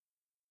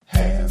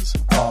Hands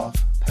off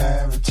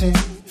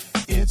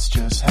parenting. It's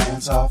just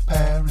hands off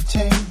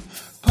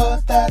parenting.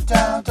 Put that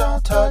down,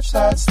 don't touch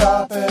that,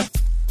 stop it.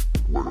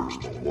 Where's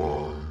the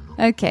line?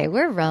 Okay,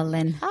 we're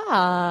rolling.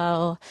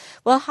 Oh.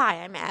 Well,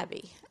 hi, I'm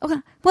Abby.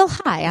 Well,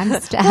 hi, I'm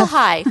Steph. Well,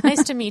 hi.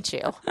 Nice to meet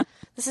you.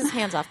 This is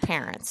Hands Off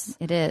Parents.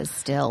 It is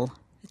still.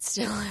 It's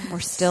still. We're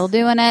still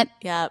doing it.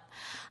 Yep.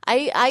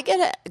 I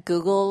get a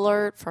Google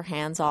alert for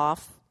hands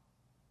off.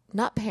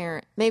 Not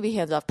parent, maybe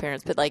hands off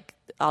parents, but like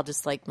I'll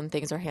just like when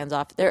things are hands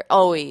off, I'm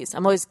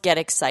always get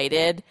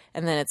excited.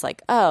 And then it's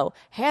like, oh,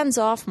 hands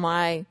off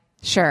my,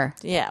 Sure.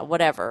 yeah,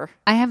 whatever.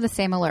 I have the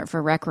same alert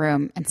for Rec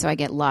Room, and so I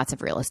get lots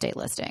of real estate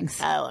listings.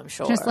 Oh, I'm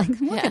sure. Just like,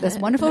 look at this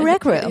wonderful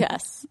Rec Room.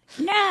 Yes.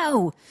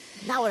 No.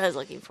 Not what I was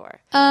looking for.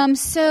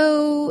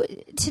 So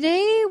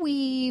today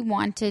we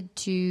wanted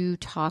to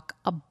talk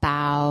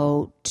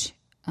about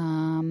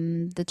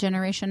the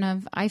generation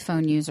of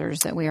iPhone users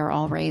that we are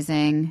all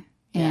raising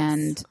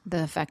and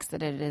the effects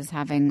that it is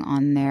having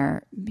on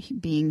their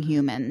being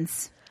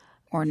humans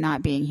or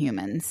not being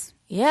humans.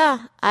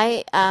 Yeah,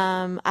 I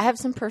have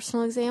some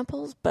personal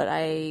examples, but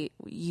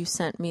you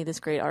sent me this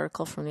great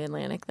article from The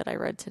Atlantic that I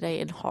read today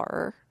in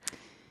horror.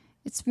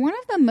 It's one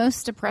of the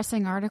most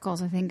depressing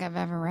articles I think I've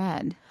ever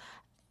read.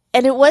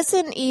 And it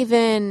wasn't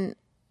even,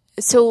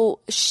 so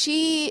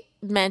she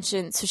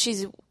mentioned,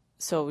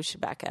 so we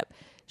should back up.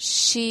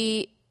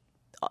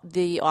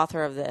 The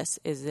author of this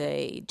is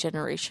a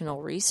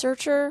generational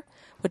researcher,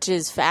 which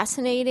is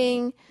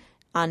fascinating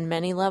on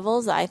many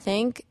levels, I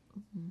think,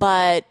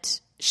 but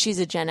she's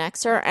a Gen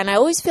Xer. And I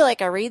always feel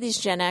like I read these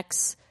Gen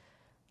X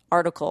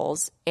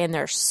articles and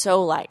they're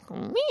so like,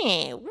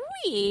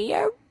 we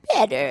are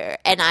better.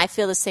 And I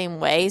feel the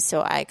same way.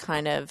 So I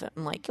kind of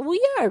am like,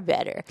 we are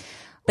better.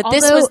 But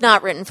this was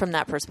not written from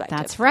that perspective.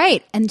 That's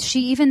right. And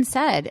she even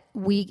said,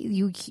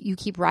 you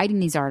keep writing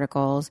these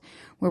articles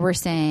where we're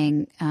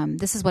saying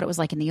this is what it was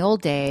like in the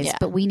old days,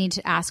 but we need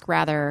to ask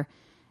rather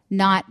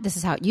not this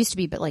is how it used to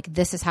be, but like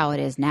this is how it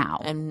is now.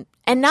 And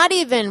not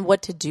even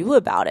what to do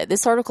about it.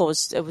 This article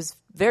was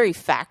very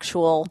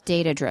factual.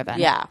 Data driven.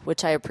 Yeah,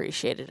 which I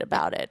appreciated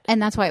about it.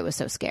 And that's why it was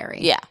so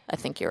scary. Yeah, I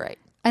think you're right.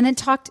 And then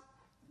talked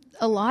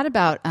a lot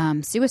about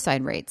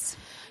suicide rates.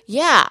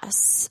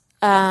 Yes.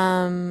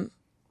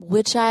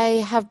 Which I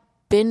have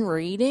been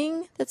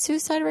reading that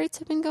suicide rates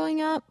have been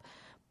going up,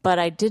 but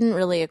I didn't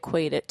really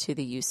equate it to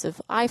the use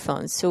of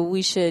iPhones. So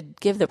we should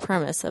give the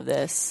premise of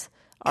this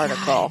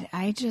article. God,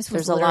 I just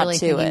There's was literally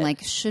thinking, it.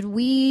 like, should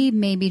we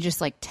maybe just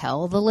like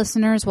tell the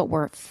listeners what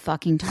we're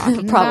fucking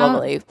talking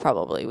about?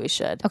 Probably we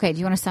should. Okay, do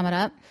you want to sum it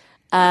up?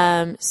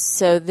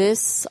 So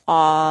this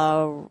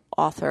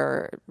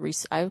author,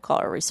 I would call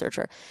her a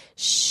researcher.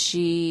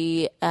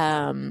 She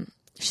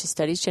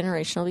studies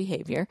generational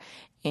behavior,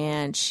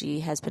 and she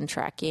has been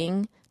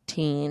tracking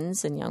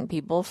teens and young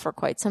people for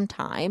quite some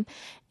time.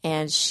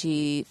 And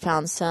she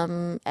found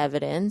some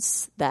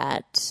evidence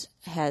that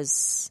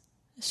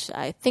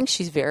I think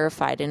she's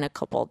verified in a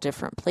couple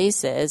different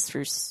places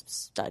through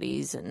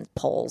studies and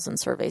polls and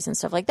surveys and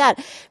stuff like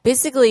that.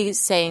 Basically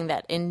saying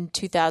that in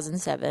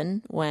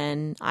 2007,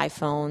 when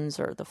iPhones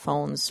or the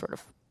phones sort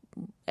of,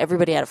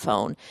 everybody had a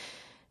phone,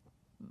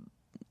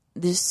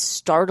 there's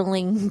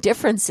startling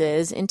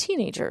differences in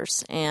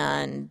teenagers,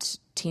 and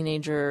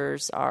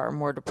teenagers are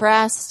more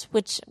depressed,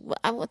 which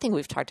I think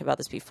we've talked about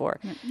this before.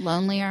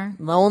 Lonelier.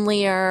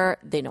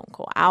 They don't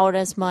go out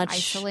as much.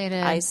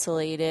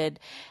 Isolated.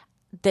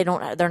 They're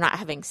not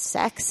having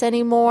sex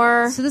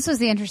anymore. So this was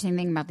the interesting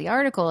thing about the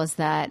article is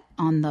that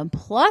on the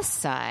plus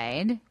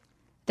side,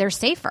 they're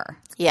safer.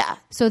 Yeah.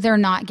 So they're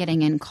not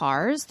getting in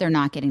cars. They're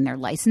not getting their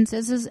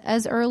licenses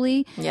as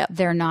early. Yep.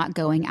 They're not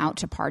going out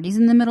to parties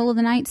in the middle of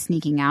the night,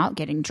 sneaking out,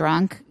 getting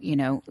drunk,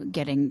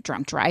 getting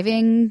drunk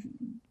driving,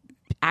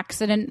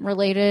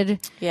 accident-related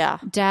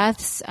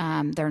deaths.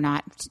 They're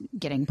not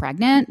getting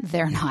pregnant.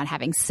 They're not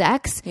having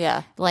sex.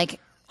 Yeah. Like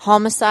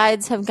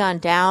homicides have gone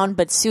down,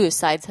 but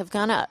suicides have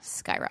gone up.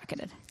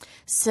 Skyrocketed.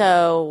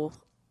 So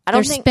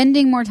they're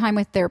spending more time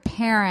with their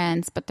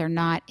parents, but they're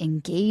not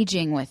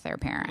engaging with their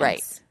parents.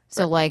 Right.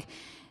 So like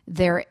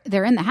they're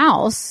in the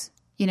house.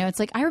 It's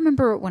like I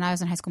remember when I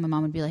was in high school, my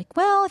mom would be like,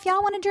 "Well, if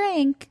y'all want to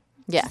drink,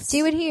 yes,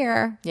 do it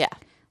here." Yeah.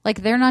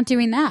 Like they're not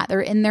doing that.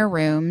 They're in their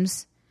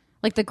rooms.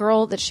 Like the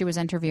girl that she was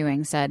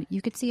interviewing said,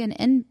 "You could see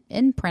an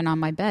imprint on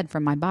my bed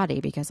from my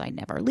body because I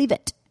never leave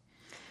it."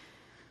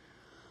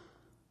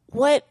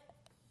 What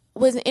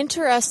was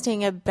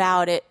interesting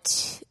about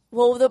it,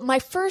 my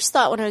first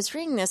thought when I was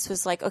reading this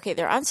was like, okay,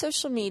 they're on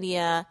social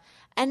media,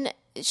 and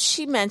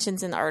she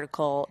mentions in the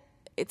article,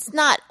 it's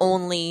not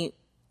only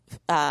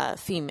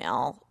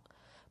female,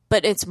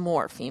 but it's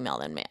more female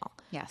than male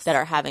that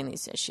are having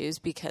these issues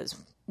because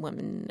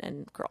women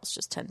and girls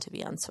just tend to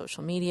be on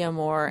social media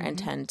more and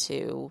tend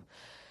to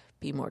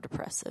be more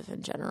depressive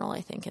in general, I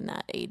think, in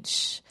that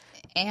age.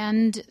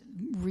 And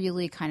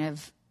really kind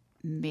of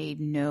made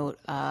note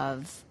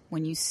of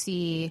when you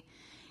see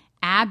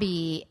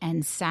Abby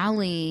and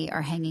Sally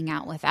are hanging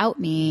out without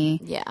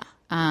me. Yeah.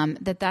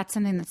 that's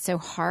something that's so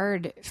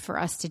hard for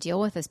us to deal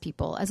with as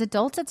people. As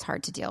adults, it's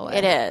hard to deal with.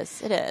 It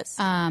is. It is.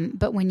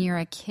 But when you're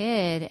a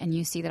kid and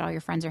you see that all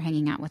your friends are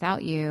hanging out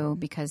without you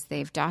because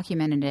they've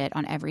documented it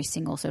on every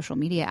single social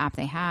media app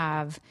they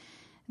have,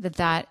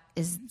 that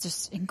is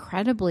just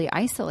incredibly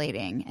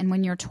isolating. And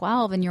when you're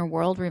 12 and your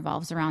world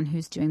revolves around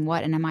who's doing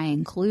what and am I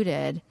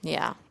included,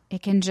 yeah.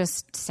 it can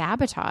just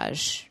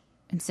sabotage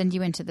and send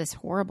you into this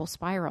horrible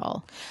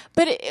spiral.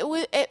 But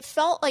it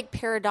felt like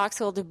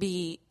paradoxical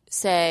to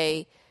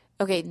say,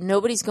 okay,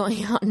 nobody's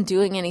going out and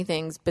doing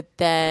anything, but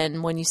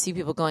then when you see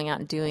people going out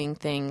and doing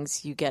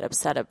things, you get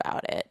upset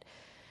about it.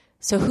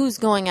 So who's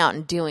going out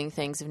and doing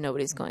things if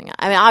nobody's going out?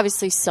 I mean,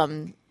 obviously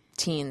some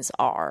teens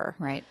are.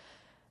 Right.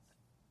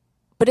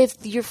 But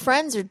if your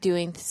friends are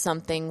doing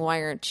something,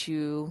 why aren't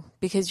you?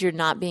 Because you're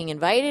not being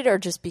invited, or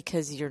just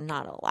because you're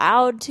not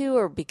allowed to,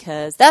 or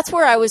because that's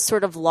where I was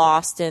sort of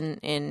lost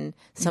in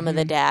some of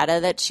the data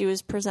that she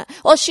was presenting.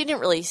 Well, she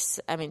didn't really.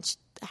 I mean,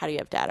 how do you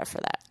have data for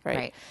that,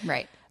 right?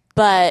 Right.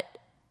 But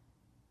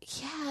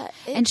yeah,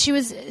 and she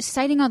was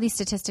citing all these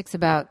statistics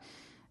about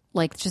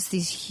like just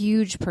these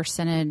huge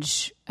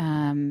percentage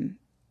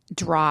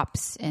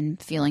drops in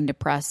feeling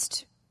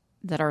depressed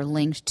that are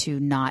linked to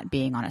not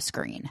being on a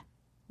screen.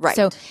 Right.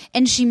 So,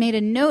 and she made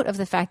a note of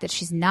the fact that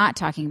she's not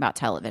talking about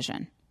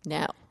television.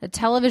 No. The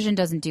television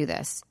doesn't do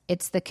this.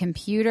 It's the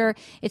computer.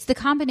 It's the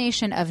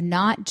combination of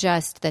not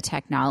just the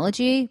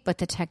technology, but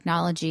the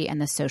technology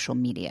and the social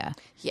media.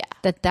 Yeah.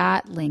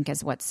 That link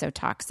is what's so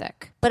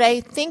toxic. But I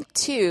think,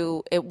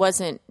 too, it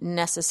wasn't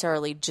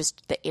necessarily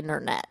just the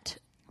internet.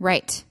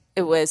 Right.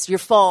 It was your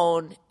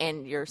phone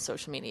and your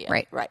social media.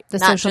 Right. Right. The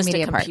not social just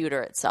media the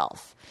computer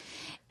itself.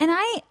 And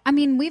I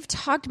mean, we've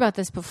talked about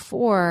this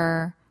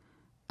before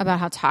about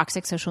how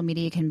toxic social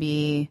media can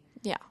be.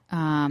 Yeah.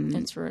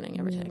 It's ruining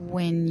everything.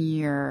 When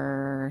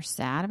you're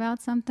sad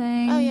about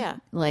something. Oh, yeah.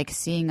 Like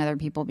seeing other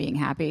people being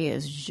happy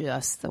is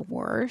just the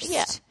worst.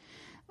 Yeah.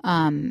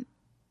 And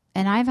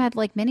I've had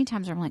like many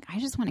times where I'm like, I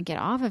just want to get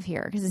off of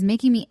here because it's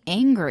making me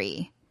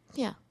angry.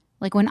 Yeah.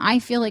 Like when I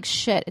feel like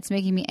shit, it's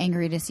making me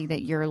angry to see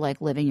that you're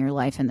like living your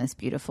life in this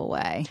beautiful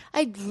way.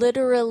 I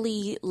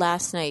literally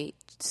last night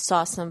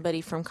saw somebody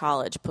from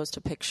college post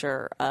a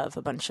picture of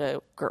a bunch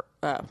of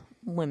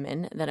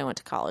women that I went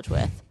to college with.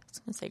 I was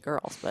going to say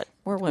girls, but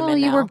we're women Well,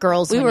 you now. were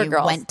girls we when were you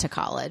girls. went to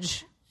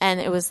college. And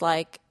it was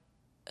like,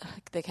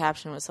 the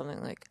caption was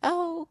something like,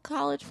 oh,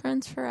 college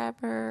friends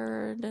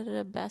forever,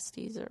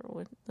 besties, or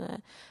what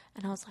the.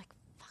 And I was like,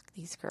 fuck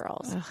these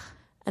girls. Ugh.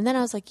 And then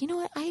I was like, you know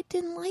what? I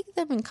didn't like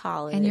them in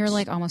college. And you're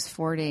like almost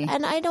 40.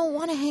 And I don't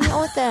want to hang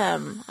out with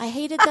them. I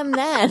hated them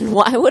then.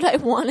 Why would I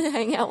want to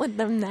hang out with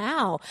them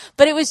now?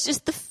 But it was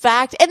just the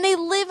fact, and they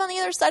live on the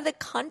other side of the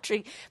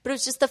country, but it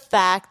was just the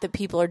fact that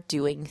people are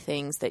doing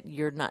things that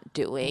you're not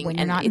doing. When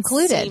you're and not it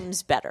included.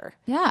 seems better.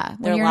 Yeah.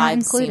 When Their you're not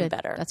lives seem included.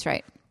 better. That's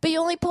right. But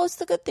you only post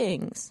the good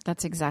things.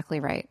 That's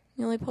exactly right.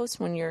 You only post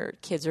when your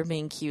kids are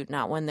being cute,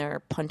 not when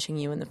they're punching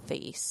you in the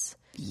face.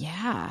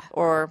 Yeah.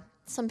 Or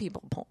some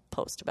people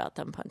post about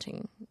them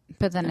punching.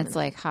 But then it's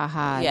like,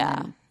 haha.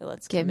 Yeah.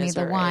 Let's give me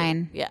the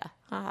wine. Yeah.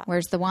 Haha.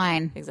 Where's the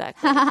wine?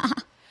 Exactly.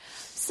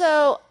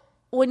 So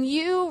when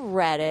you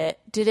read it,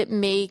 did it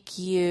make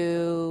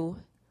you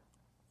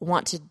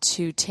want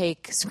to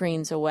take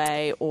screens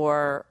away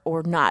or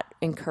not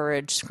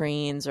encourage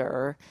screens,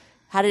 or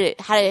how did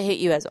it hit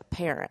you as a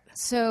parent?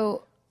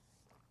 So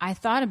I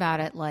thought about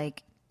it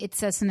like it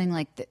says something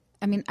like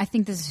I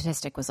think the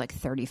statistic was like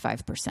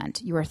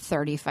 35%. You are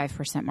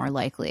 35% more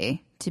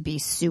likely to be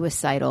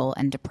suicidal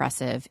and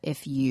depressive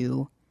if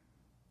you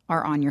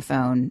are on your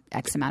phone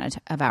X amount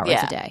of hours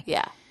a day.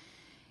 Yeah.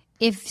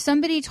 If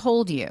somebody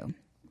told you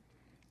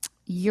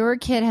your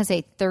kid has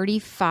a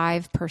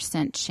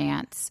 35%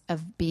 chance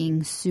of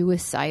being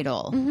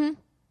suicidal,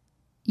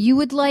 you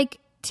would like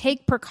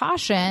take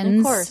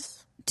precautions Of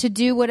course. to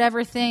do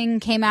whatever thing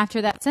came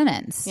after that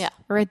sentence. Yeah.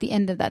 Or at the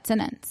end of that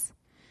sentence.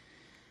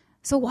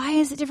 So why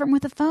is it different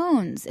with the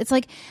phones? It's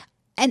like,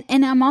 and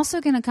I'm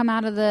also going to come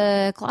out of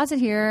the closet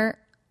here.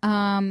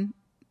 I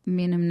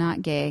mean, I'm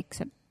not gay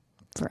except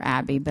for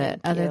Abby,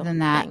 but other than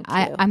that,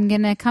 I'm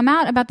going to come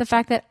out about the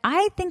fact that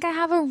I think I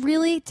have a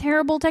really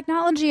terrible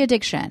technology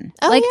addiction.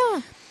 Oh,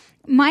 yeah.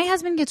 My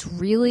husband gets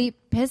really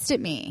pissed at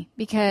me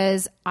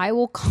because I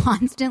will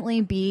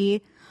constantly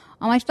be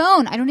on my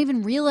phone. I don't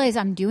even realize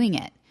I'm doing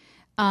it.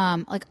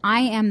 Like I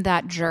am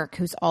that jerk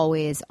who's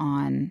always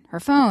on her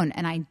phone,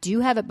 and I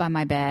do have it by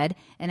my bed,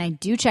 and I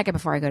do check it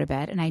before I go to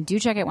bed, and I do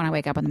check it when I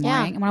wake up in the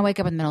morning, and when I wake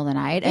up in the middle of the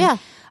night. And,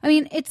 I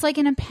mean, it's like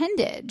an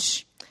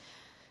appendage.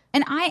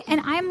 And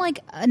I'm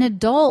like an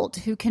adult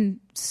who can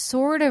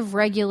sort of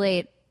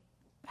regulate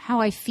how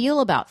I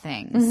feel about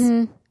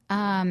things.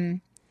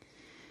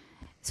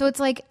 So it's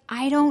like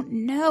I don't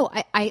know.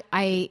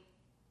 I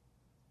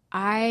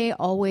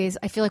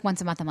feel like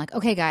once a month I'm like,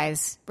 okay,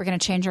 guys, we're going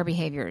to change our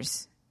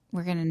behaviors.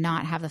 We're going to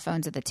not have the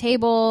phones at the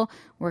table.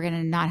 We're going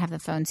to not have the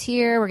phones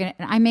here. And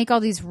I make all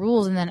these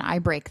rules and then I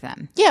break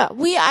them. Yeah,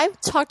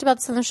 I've talked about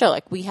this on the show.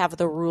 Like we have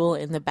the rule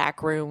in the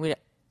back room.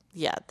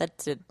 yeah, that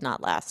did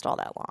not last all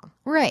that long.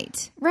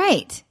 Right.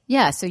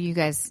 Yeah. So you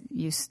guys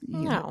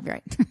No.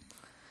 right.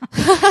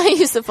 I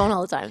use the phone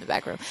all the time in the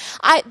back room.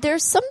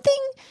 There's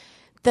something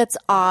that's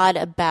odd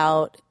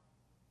about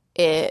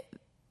it.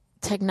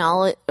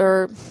 Technology,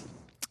 or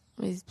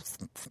let me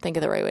think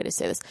of the right way to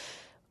say this.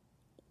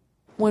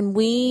 When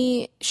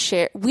we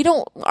share,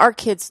 our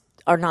kids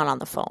are not on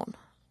the phone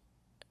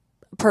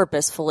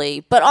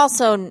purposefully, but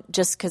also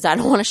just because I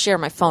don't want to share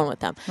my phone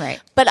with them.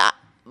 Right. But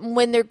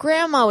when their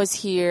grandma was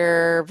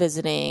here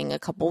visiting a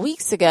couple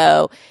weeks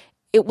ago,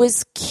 it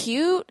was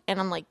cute, and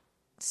I'm like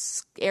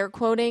air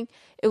quoting,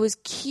 it was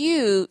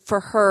cute for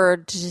her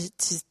to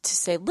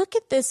say, look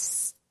at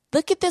this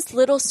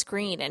little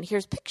screen, and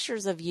here's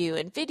pictures of you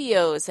and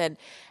videos, and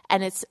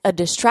it's a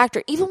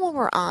distractor. Even when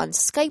we're on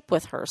Skype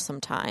with her,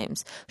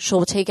 sometimes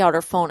she'll take out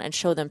her phone and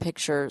show them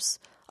pictures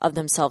of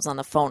themselves on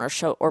the phone,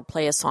 or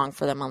play a song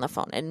for them on the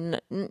phone.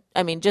 And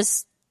I mean,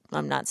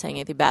 I'm not saying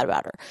anything bad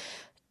about her.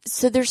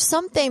 So there's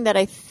something that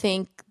I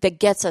think that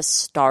gets us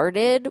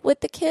started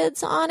with the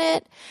kids on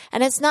it,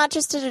 and it's not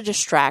just a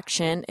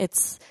distraction.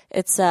 It's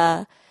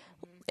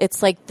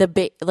like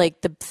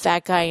the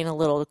fat guy in a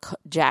little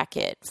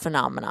jacket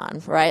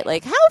phenomenon, right?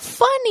 Like, how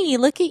funny!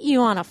 Look at you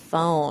on a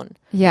phone.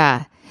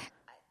 Yeah.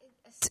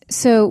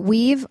 So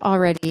we've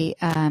already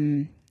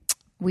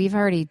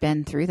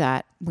been through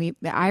that.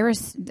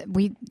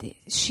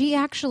 She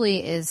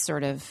actually is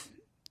sort of,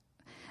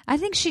 I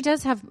think she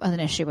does have an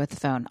issue with the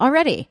phone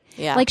already.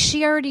 Yeah. Like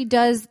she already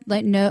does,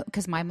 like, no,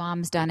 because my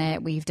mom's done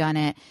it. We've done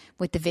it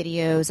with the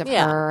videos of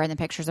her and the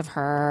pictures of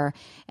her,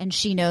 and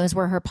she knows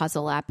where her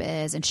puzzle app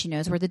is, and she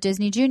knows where the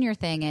Disney Junior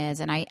thing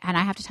is. And I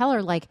have to tell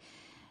her, like,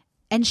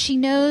 and she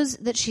knows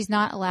that she's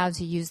not allowed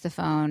to use the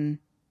phone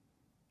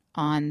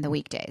on the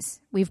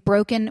weekdays. We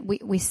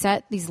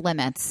set these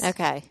limits.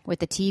 Okay. With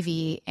the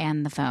TV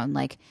and the phone.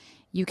 Like,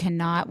 you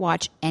cannot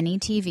watch any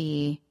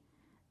TV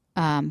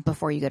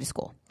before you go to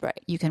school. Right.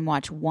 You can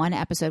watch one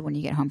episode when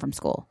you get home from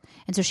school.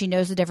 And so she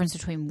knows the difference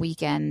between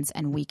weekends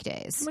and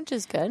weekdays. Which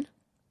is good.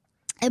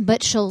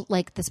 But she'll,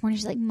 like, this morning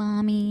she's like,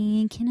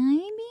 Mommy, can I be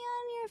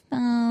on your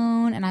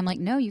phone? And I'm like,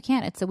 no, you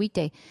can't. It's a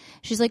weekday.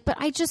 She's like, but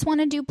I just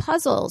want to do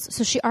puzzles.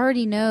 So she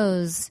already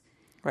knows.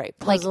 Right.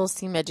 Puzzles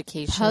seem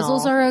educational.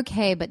 Puzzles are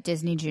okay, but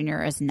Disney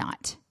Junior is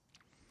not.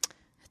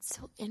 That's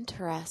so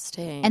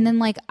interesting. And then,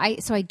 like,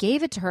 so I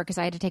gave it to her because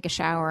I had to take a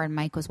shower and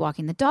Mike was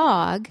walking the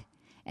dog.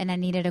 And I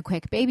needed a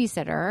quick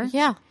babysitter.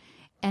 Yeah.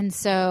 And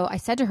so I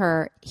said to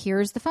her,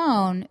 here's the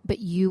phone, but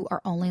you are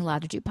only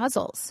allowed to do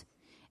puzzles.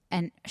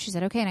 And she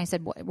said, okay. And I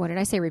said, what did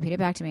I say? Repeat it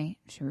back to me.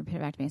 She repeated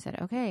it back to me and said,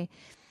 okay.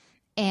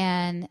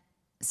 And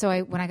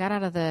so when I got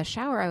out of the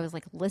shower, I was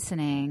like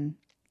listening,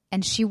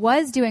 and she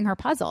was doing her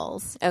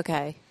puzzles.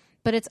 Okay.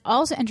 But it's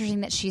also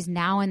interesting that she's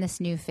now in this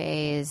new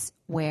phase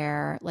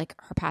where, like,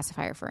 her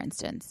pacifier, for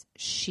instance,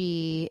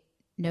 she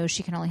knows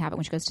she can only have it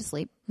when she goes to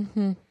sleep.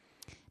 Mm-hmm.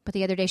 But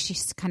the other day, she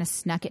kind of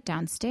snuck it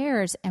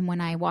downstairs. And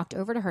when I walked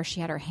over to her, she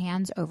had her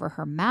hands over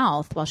her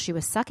mouth while she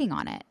was sucking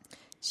on it.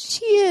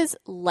 She is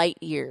light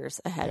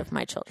years ahead of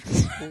my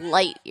children.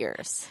 Light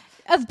years.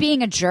 Of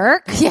being a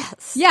jerk?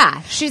 Yes.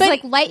 Yeah. She's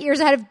like light years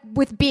ahead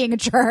with being a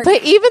jerk.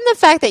 But even the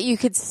fact that you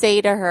could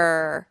say to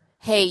her,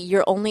 hey,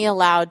 you're only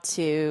allowed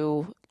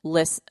to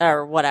listen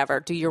or whatever,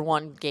 do your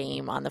one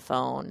game on the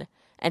phone.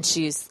 And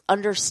she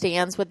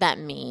understands what that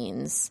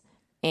means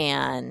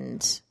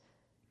and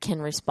can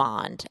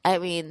respond. I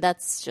mean,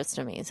 that's just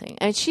amazing.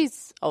 I mean,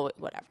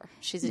 whatever.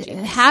 She's a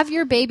genius. Have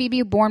your baby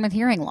be born with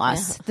hearing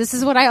loss. Yeah. This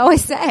is what I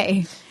always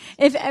say.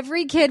 If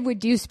every kid would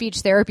do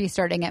speech therapy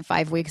starting at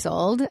 5 weeks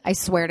old, I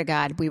swear to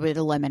God, we would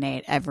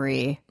eliminate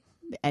every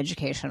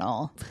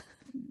educational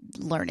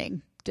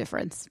learning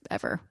difference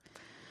ever.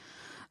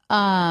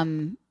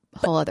 Whole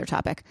other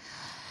topic.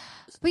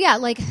 But yeah,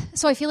 like,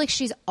 so I feel like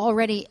she's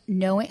already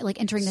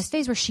entering this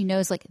phase where she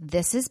knows, like,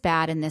 this is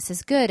bad and this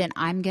is good.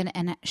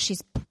 And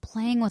she's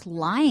playing with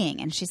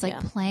lying, and she's like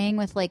playing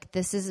with, like,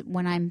 this is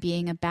when I'm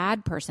being a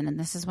bad person and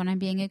this is when I'm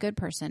being a good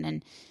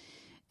person.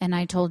 And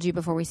I told you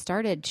before we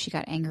started, she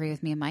got angry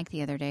with me and Mike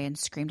the other day and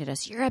screamed at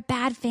us, "You're a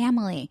bad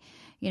family."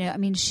 You know, I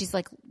mean, she's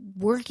like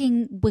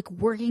working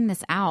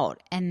this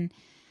out. And,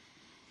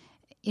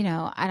 you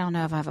know, I don't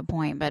know if I have a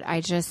point, but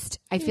I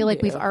feel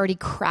like we've already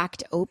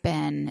cracked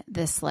open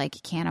this,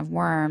 like, can of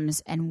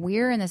worms, and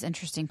we're in this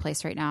interesting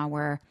place right now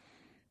where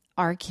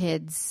our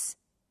kids,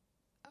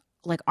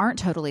 like, aren't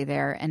totally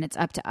there, and it's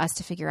up to us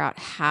to figure out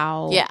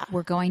how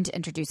we're going to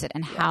introduce it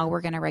and how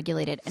we're going to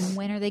regulate it, and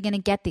when are they going to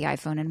get the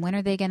iPhone, and when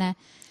are they going to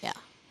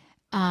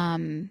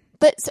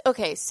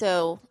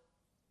so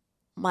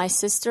my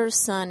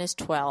sister's son is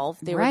 12.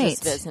 They were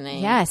just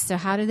visiting. Yes. So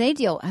how do they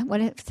deal?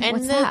 What's that?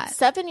 And the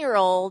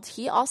 7-year-old,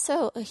 he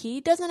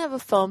doesn't have a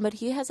phone, but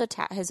he has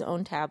his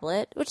own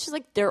tablet, which is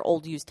like their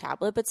old used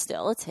tablet, but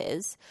still it's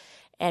his.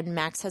 And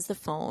Max has the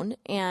phone,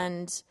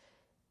 and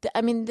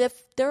I mean,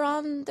 they're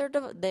on their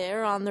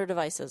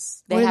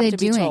devices. They have to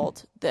be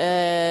told.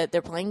 They're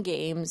playing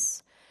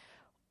games,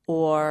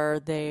 or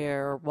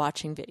they're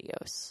watching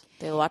videos.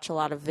 They watch a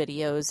lot of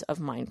videos of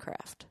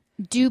Minecraft.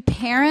 Do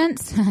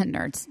parents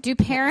nerds? Do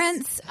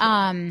parents?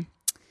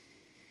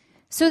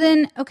 So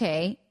then,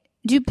 okay.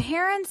 Do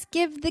parents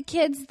give the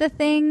kids the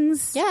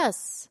things?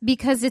 Yes.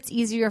 Because it's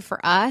easier for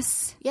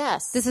us?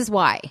 Yes. This is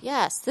why.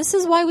 Yes. This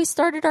is why we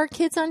started our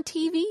kids on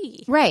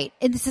TV. Right.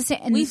 And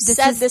We've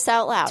said this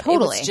out loud.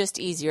 Totally. It was just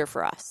easier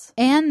for us.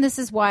 And this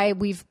is why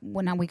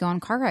when we go on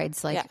car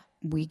rides,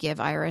 we give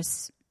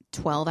Iris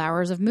 12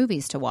 hours of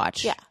movies to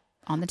watch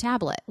on the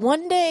tablet.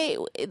 One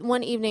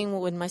evening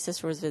when my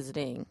sister was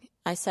visiting,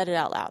 I said it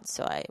out loud,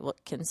 so I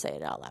can say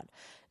it out loud.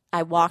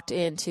 I walked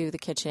into the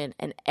kitchen,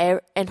 and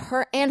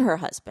her and her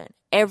husband,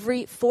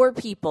 every 4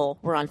 people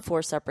were on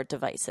 4 separate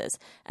devices.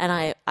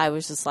 And I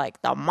was just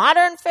like, the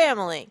Modern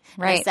Family.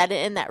 Right. I said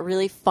it in that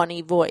really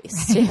funny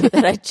voice, too,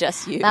 that I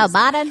just used. The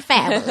Modern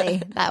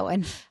Family. That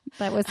one.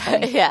 That was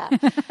funny. Yeah.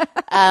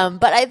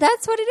 But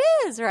that's what it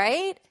is,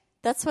 right?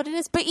 That's what it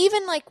is. But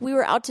even like we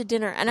were out to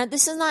dinner, and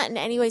this is not in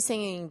any way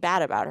saying anything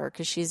bad about her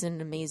because she's an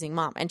amazing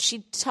mom. And she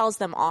tells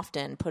them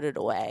often, put it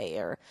away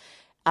or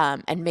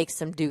and makes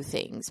them do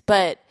things.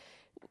 But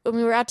when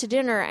we were out to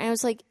dinner, and I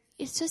was like,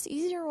 it's just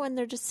easier when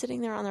they're just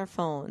sitting there on their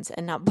phones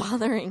and not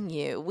bothering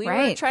you. We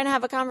were trying to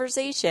have a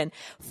conversation.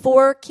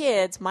 4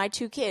 kids, my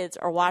 2 kids,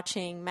 are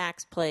watching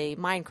Max play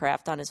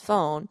Minecraft on his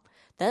phone.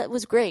 That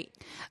was great.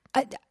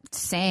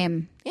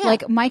 Same. Yeah.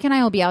 Like Mike and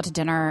I will be out to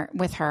dinner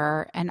with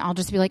her, and I'll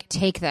just be like,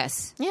 take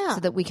this. Yeah. So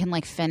that we can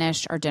like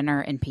finish our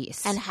dinner in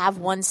peace. And have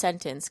one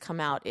sentence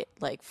come out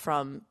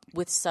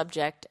with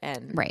subject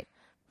and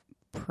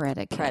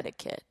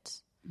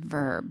predicate.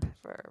 Verb.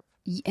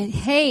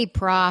 Hey,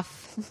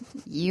 prof,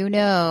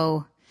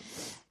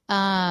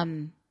 I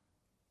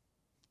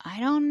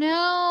don't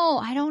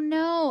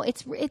know.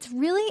 It's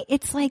really,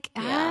 it's like,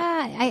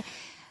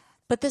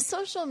 but the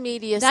social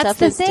media that's stuff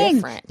the is thing,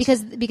 different.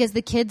 because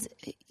the kids,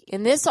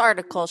 in this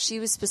article, she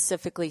was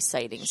specifically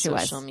citing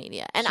social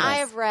media. And I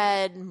have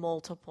read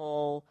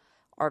multiple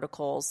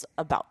articles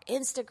about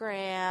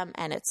Instagram,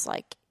 and it's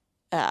like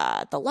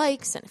the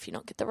likes, and if you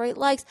don't get the right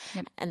likes,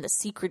 and the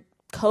secret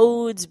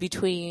codes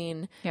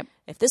between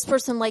if this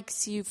person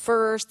likes you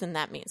first, then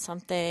that means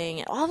something.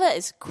 And all that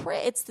is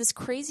it's this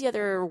crazy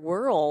other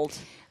world.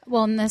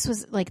 Well, and this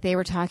was like they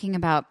were talking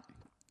about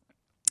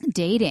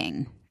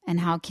dating and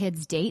how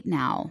kids date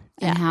now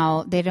and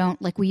how they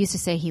don't, like we used to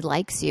say he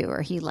likes you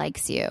or he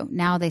likes you.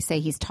 Now they say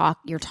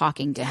you're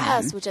talking to him.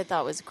 Yes, which I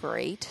thought was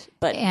great,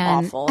 but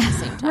awful at the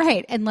same time.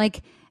 Right. And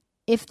like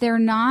if they're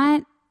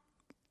not,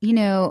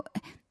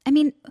 I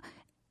mean,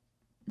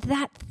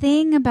 that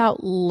thing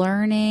about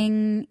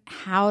learning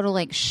how to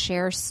like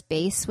share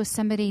space with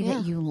somebody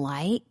that you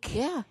like.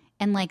 Yeah.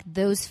 And like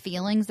those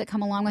feelings that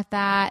come along with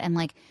that. And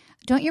like,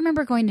 don't you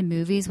remember going to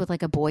movies with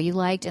like a boy you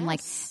liked and like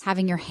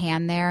having your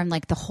hand there, and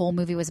like the whole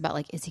movie was about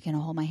like, is he going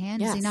to hold my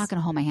hand? Is he not going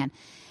to hold my hand?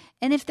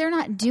 And if they're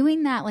not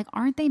doing that, like,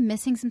 aren't they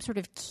missing some sort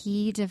of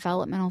key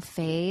developmental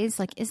phase?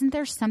 Like, isn't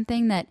there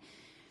something that,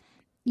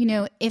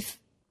 if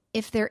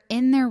they're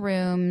in their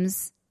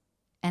rooms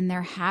and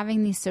they're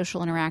having these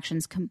social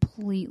interactions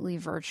completely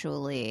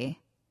virtually,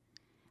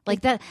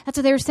 like that's what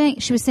they were saying.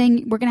 She was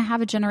saying we're going to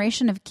have a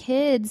generation of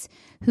kids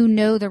who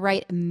know the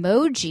right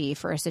emoji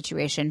for a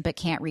situation but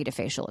can't read a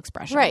facial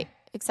expression. Right,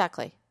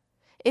 exactly.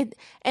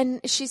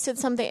 And she said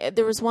something.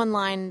 There was one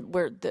line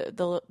where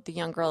the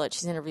young girl that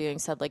she's interviewing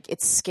said, like,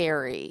 it's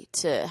scary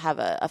to have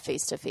a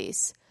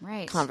face-to-face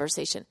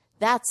conversation.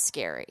 That's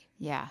scary.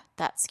 Yeah.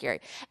 That's scary.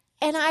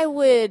 And I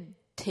would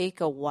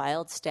take a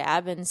wild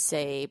stab and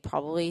say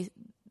probably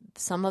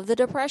some of the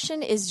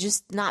depression is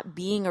just not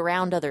being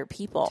around other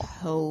people.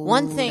 Totally.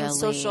 One thing,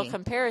 social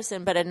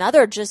comparison, but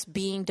another, just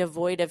being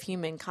devoid of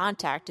human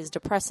contact is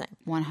depressing.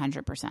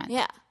 100%.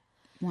 Yeah.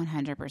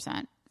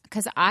 100%.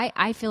 Because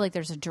I feel like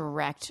there's a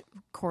direct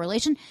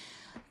correlation.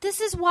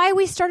 This is why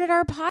we started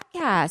our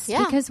podcast.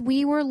 Yeah. Because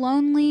we were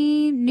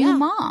lonely new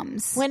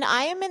moms. When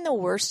I am in the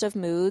worst of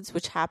moods,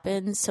 which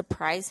happens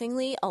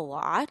surprisingly a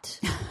lot,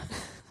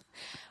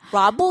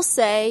 Rob will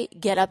say,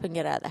 get up and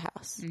get out of the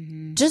house.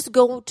 Mm-hmm. Just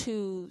go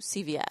to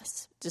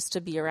CVS just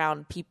to be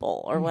around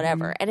people or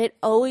whatever. And it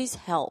always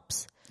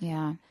helps.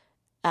 Yeah.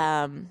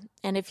 And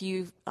if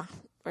you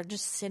are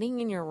just sitting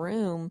in your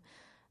room,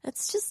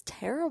 that's just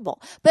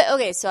terrible. But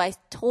okay, so I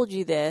told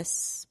you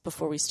this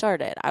before we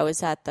started. I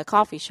was at the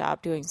coffee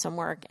shop doing some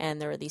work,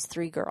 and there were these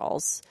 3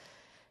 girls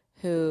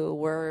who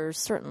were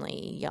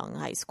certainly young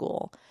high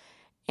school.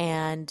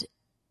 And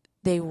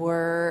they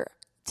were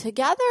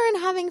together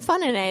and having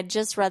fun, and I had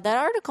just read that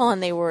article,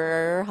 and they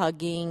were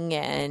hugging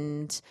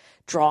and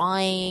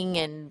drawing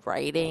and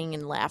writing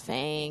and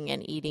laughing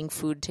and eating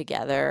food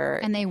together.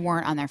 And they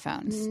weren't on their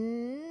phones.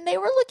 They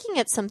were looking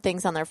at some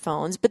things on their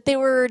phones, but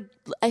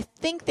I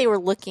think they were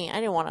looking, I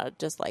didn't want to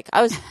just like,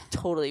 I was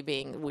totally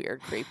being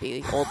weird,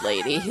 creepy old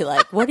lady.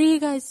 Like, what are you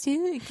guys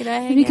doing? Can I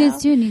hang out? What are you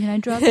guys doing? Can I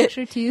draw a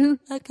picture too?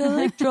 I kind of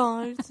like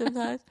drawing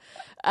sometimes.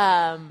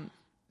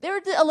 They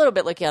were a little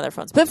bit looking at their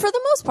phones, but for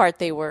the most part,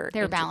 they were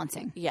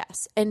balancing.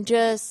 Yes, and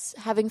just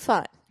having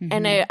fun. Mm-hmm.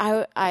 And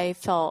I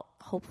felt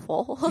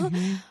hopeful,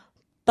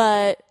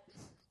 but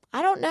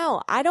I don't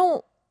know. I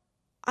don't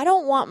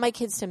want my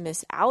kids to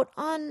miss out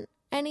on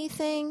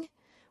anything,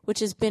 which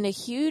has been a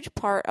huge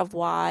part of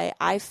why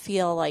I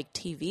feel like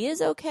TV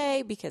is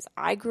okay, because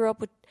I grew up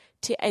with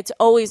it's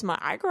always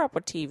I grew up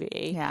with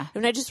TV. Yeah.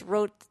 And I just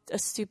wrote a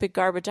stupid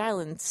Garbage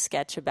Island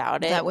sketch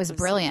about it. That was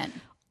brilliant.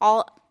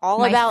 All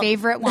My about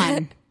favorite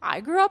one.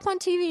 I grew up on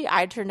TV.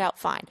 I turned out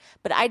fine.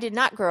 But I did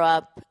not grow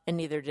up, and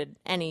neither did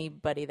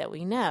anybody that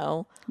we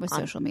know, With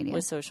social media.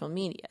 With social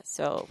media.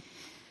 So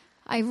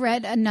I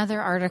read another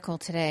article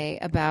today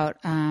about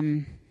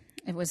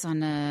it was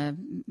a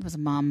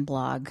mom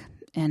blog,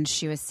 and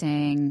she was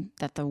saying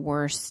that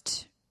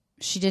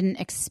she didn't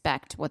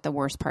expect what the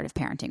worst part of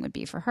parenting would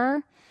be for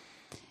her,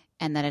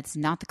 and that it's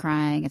not the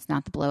crying, it's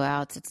not the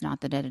blowouts, it's not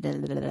the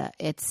da-da-da-da-da-da,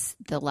 it's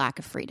the lack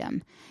of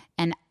freedom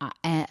and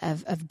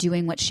of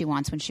doing what she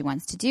wants when she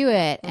wants to do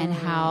it, and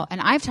how,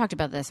 and I've talked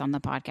about this on the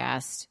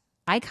podcast.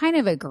 I kind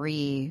of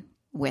agree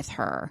with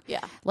her. Yeah.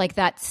 Like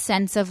that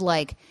sense of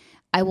like,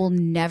 I will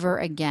never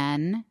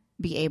again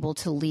be able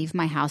to leave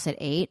my house at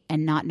 8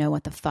 and not know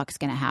what the fuck's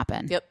going to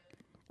happen. Yep.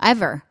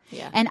 Ever.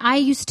 Yeah. And I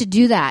used to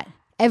do that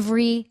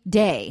every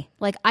day.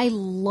 Like I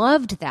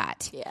loved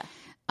that. Yeah.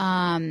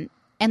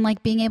 And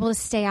like being able to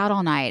stay out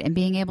all night and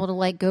being able to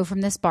like go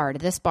from this bar to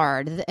this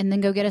bar and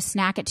then go get a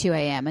snack at 2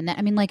 a.m. And then,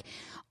 I mean, like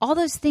all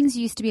those things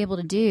you used to be able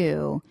to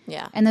do.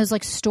 Yeah. And those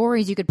like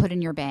stories you could put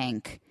in your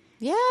bank.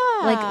 Yeah.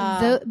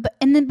 Like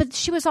but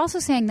she was also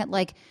saying that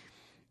like,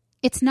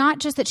 it's not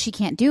just that she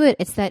can't do it.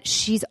 It's that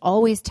she's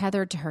always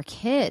tethered to her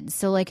kids.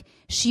 So like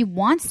she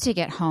wants to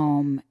get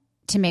home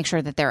to make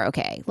sure that they're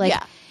okay. Like,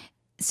 yeah.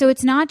 So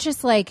it's not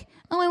just like,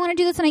 oh, I want to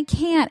do this and I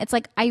can't. It's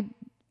like, I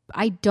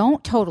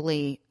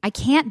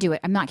can't do it.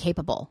 I'm not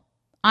capable.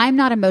 I'm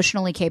not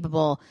emotionally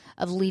capable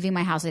of leaving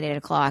my house at 8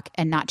 o'clock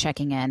and not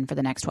checking in for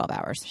the next 12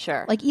 hours.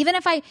 Sure. Like even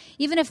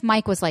if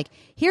Mike was like,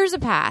 here's a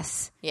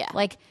pass. Yeah.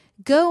 Like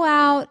go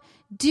out,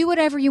 do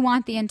whatever you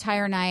want the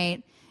entire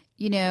night,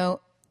 you know,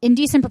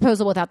 indecent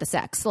proposal without the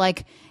sex.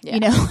 Like, Yeah. you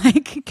know,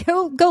 like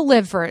go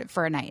live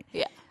for a night.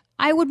 Yeah.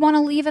 I would want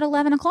to leave at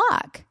 11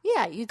 o'clock.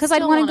 Yeah. Because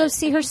I'd want to go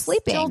see her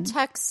sleeping. Still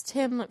text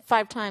him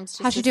 5 times.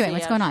 How's she doing?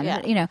 What's going on?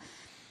 Yeah. You know,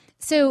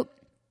 so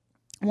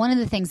one of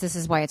the things, this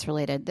is why it's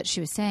related, that she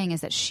was saying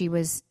is that she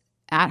was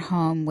at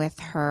home with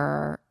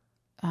her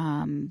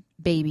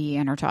baby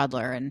and her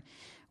toddler, and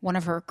one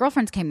of her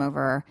girlfriends came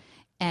over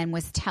and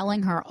was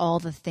telling her all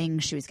the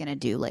things she was going to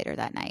do later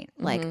that night.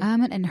 Like,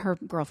 and her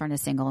girlfriend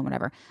is single and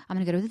whatever. I'm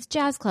going to go to this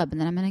jazz club,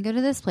 and then I'm going to go to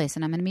this place,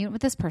 and I'm going to meet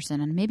with this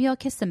person, and maybe I'll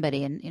kiss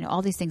somebody, and, you know,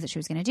 all these things that she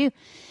was going to do.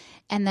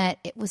 And that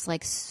it was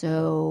like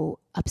so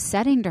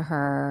upsetting to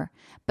her.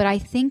 But I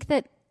think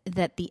that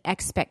the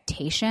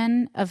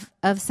expectation of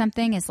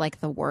something is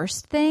like the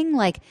worst thing.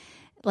 Like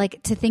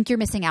to think you're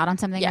missing out on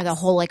something, Yes. or the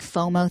whole like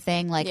FOMO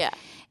thing. Like, Yeah.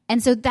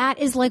 And so that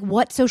is like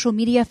what social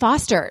media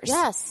fosters.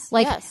 Yes.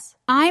 Like Yes.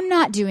 I'm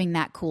not doing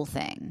that cool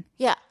thing.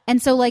 Yeah.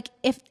 And so like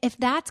if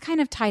that's kind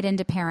of tied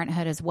into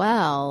parenthood as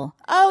well.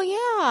 Oh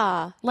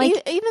yeah. Like-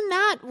 even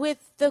that with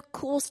the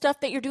cool stuff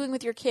that you're doing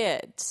with your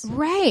kids.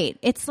 Right.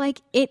 It's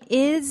like it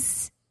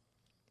is,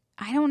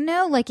 I don't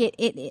know, like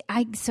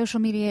social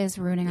media is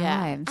ruining our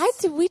lives.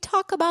 Did we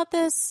talk about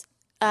this?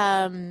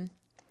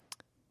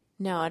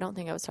 No, I don't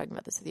think I was talking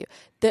about this with you.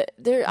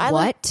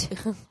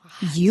 What?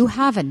 You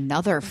have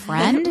another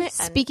friend?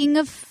 Speaking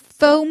of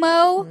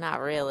FOMO?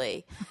 Not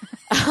really.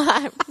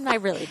 I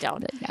really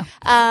don't.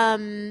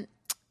 No.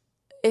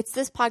 It's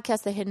this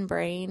podcast, The Hidden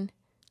Brain.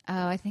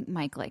 Oh, I think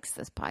Mike likes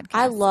this podcast.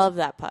 I love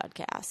that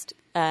podcast.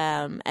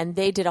 And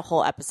they did a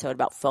whole episode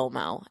about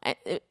FOMO.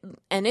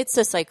 And it's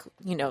just like,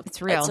 you know,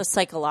 It's real. It's a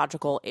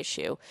psychological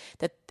issue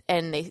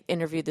and they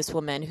interviewed this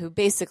woman who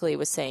basically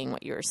was saying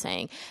what you were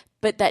saying,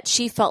 but that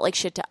she felt like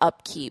she had to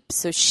upkeep.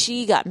 So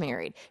she got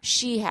married.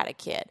 She had a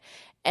kid.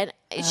 And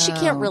she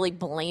can't really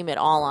blame it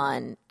all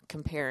on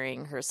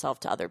comparing herself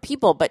to other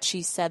people. But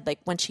she said, like,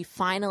 when she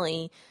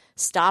finally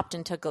stopped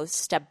and took a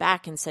step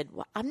back and said,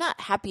 well, I'm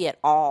not happy at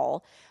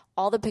all.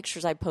 All the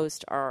pictures I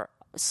post are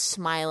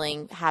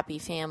smiling, happy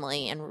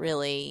family, and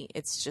really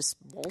it's just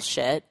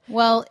bullshit.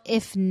 Well,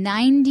 if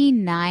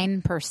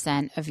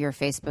 99% of your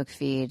Facebook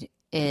feed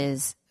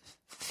is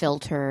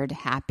filtered,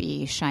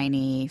 happy,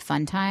 shiny,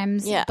 fun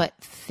times, Yeah. but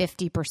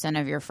 50%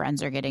 of your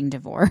friends are getting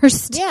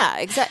divorced. Yeah,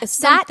 exactly.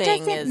 That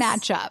doesn't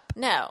match up.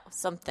 No,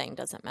 something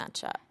doesn't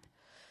match up.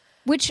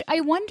 Which I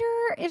wonder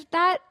if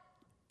that,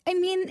 I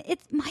mean, it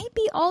might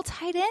be all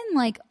tied in.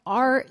 Like,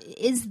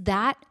 is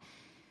that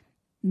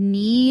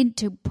need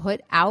to put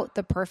out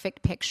the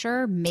perfect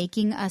picture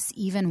making us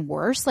even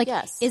worse? Like,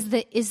 Yes. is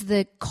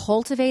the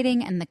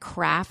cultivating and the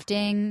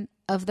crafting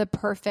of the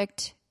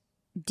perfect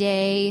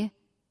day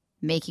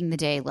making the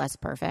day less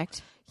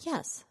perfect?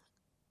 Yes.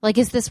 Like,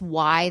 is this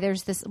why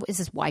is this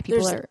why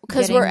people are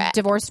getting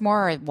divorced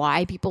more, or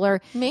why people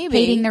are Maybe.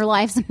 hating their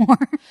lives more?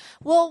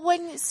 Well,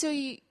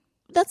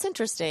 that's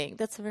interesting.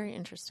 That's very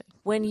interesting.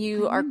 When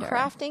you are wonder.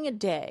 crafting a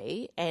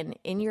day and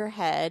in your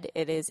head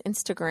it is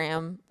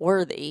Instagram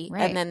worthy,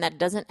 Right. and then that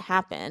doesn't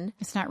happen,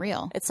 It's not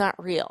real. it's not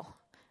real.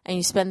 And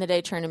you spend the day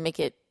trying to make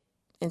it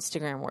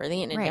Instagram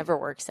worthy, and it Right. never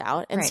works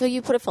out. And Right. so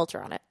you put a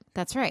filter on it,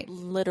 That's right.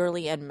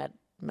 literally and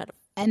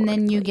And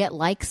then you get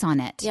likes on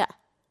it. Yeah.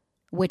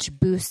 Which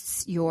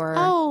boosts your...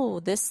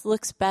 Oh, this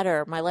looks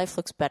better. My life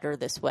looks better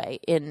this way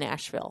in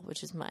Nashville,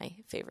 which is my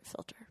favorite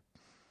filter.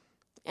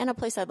 And a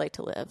place I'd like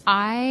to live.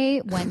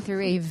 I went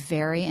through a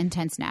very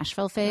intense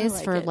Nashville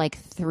phase for like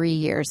 3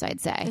 years,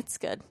 I'd say. It's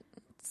good.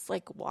 It's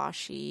like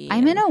washy.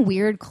 I'm in a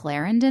weird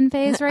Clarendon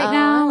phase right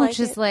now, like which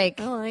is it. like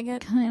I like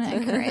it. kind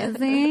of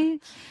crazy.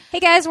 Hey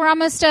guys, we're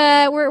almost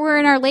we're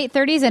in our late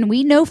 30s and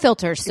we know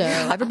filters, so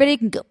everybody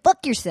can go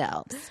fuck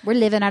yourselves. We're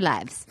living our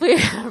lives. We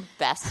have our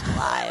best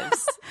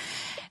lives.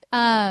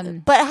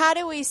 But how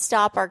do we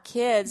stop our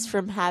kids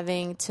from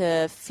having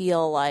to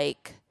feel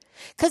like...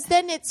 Because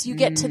then you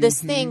get to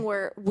this thing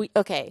where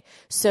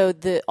so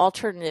the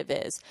alternative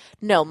is,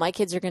 no, my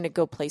kids are going to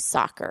go play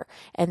soccer.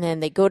 And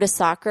then they go to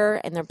soccer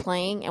and they're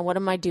playing. And what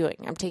am I doing?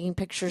 I'm taking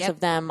pictures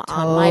of them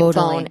on my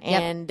phone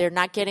and they're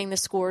not getting the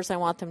scores I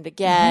want them to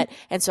get.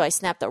 And so I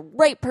snap the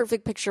right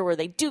perfect picture where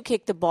they do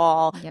kick the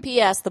ball.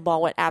 P.S. The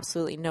ball went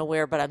absolutely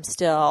nowhere, but I'm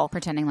still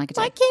pretending like it's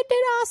my kid did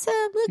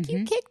awesome. Look,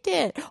 you kicked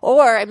it.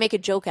 Or I make a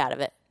joke out of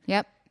it.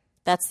 Yep.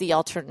 That's the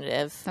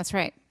alternative. That's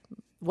right.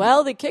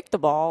 Well, they kicked the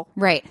ball.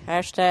 Right.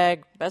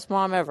 Hashtag best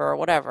mom ever or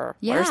whatever.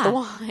 Yeah. Where's the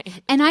wine?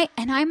 And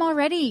I'm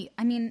already,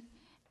 I mean,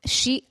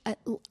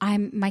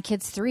 my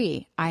kid's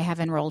 3. I have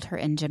enrolled her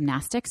in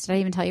gymnastics. Did I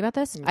even tell you about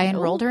this? No. I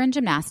enrolled her in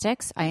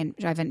gymnastics.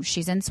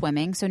 She's in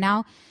swimming. So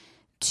now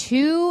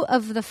 2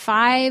 of the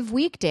 5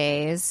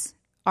 weekdays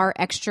are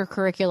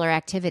extracurricular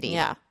activity.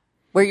 Yeah.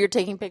 Where you're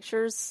taking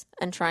pictures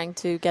and trying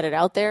to get it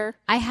out there?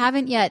 I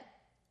haven't yet.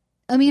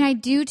 I mean, I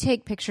do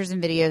take pictures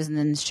and videos and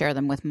then share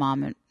them with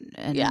Mom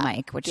and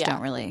Mike, which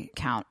don't really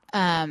count.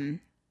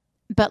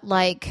 But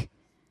like,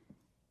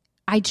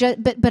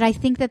 but I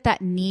think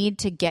that need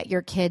to get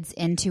your kids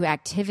into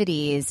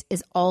activities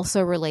is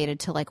also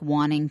related to like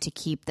wanting to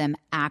keep them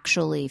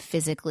actually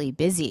physically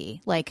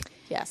busy. Like,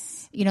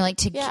 yes, you know, like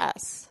to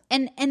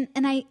And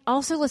I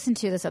also listened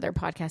to this other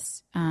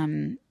podcast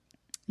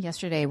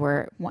yesterday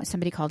where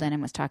somebody called in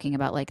and was talking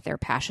about like their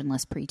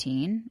passionless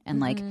preteen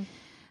and like.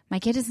 My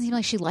kid doesn't seem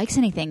like she likes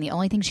anything. The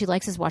only thing she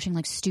likes is watching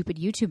like stupid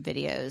YouTube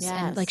videos. Yes.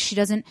 And like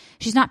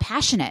she's not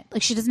passionate.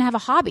 Like she doesn't have a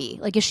hobby.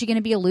 Like is she going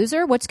to be a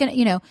loser? What's going to,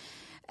 you know,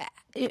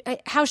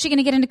 how's she going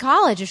to get into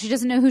college if she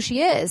doesn't know who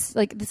she is?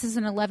 Like this is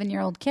an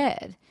 11-year-old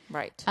kid.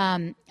 Right.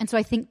 And so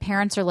I think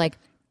parents are like,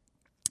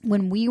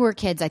 when we were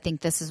kids, I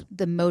think this is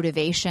the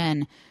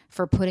motivation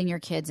for putting your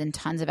kids in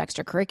tons of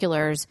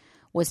extracurriculars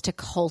was to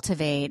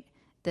cultivate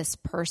this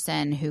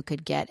person who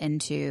could get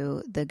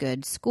into the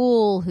good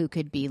school, who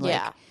could be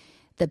like,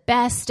 the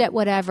best at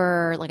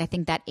whatever. Like I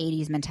think that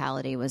 80s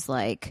mentality was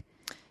like,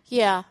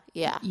 but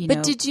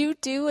did you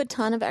do a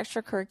ton of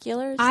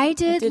extracurriculars? I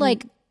did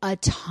like a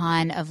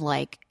ton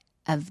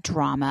of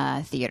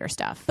drama theater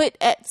stuff. But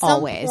at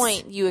some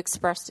point you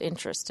expressed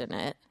interest in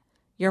it.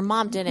 Your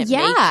mom didn't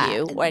make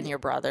you and your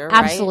brother,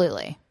 right?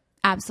 Absolutely.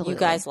 You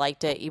guys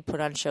liked it. You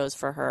put on shows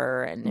for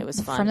her and it was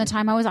fun. From the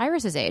time I was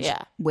Iris's age,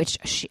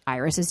 which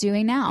Iris is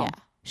doing now. Yeah.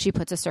 She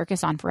puts a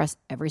circus on for us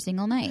every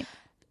single night.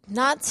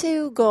 Not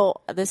to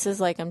go, this is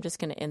like, I'm just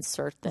going to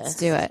insert this. Let's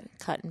do it.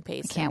 Cut and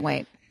paste. I can't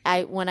wait.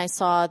 When I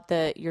saw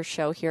your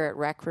show here at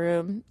Rec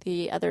Room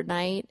the other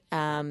night,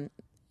 and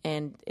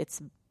I'm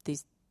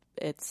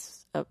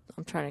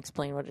trying to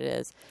explain what it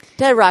is.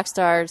 Dead Rock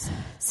Stars,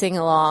 sing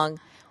along.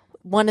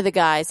 One of the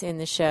guys in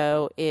the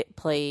show,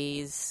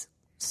 plays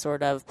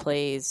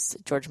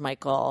George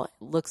Michael,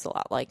 looks a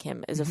lot like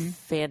him, is a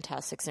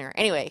fantastic singer.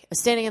 Anyway, I was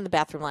standing in the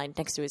bathroom line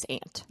next to his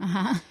aunt.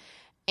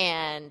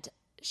 And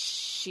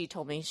she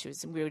told me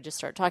we would just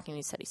start talking.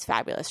 He said he's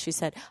fabulous. She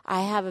said,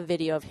 I have a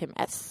video of him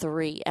at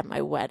 3 at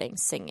my wedding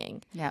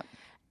singing. Yep.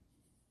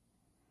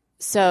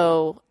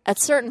 So at a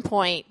certain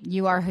point,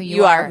 you are who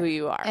you are. Who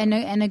you are. And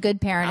a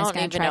good parent is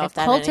going to try to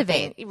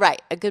cultivate.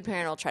 Right. A good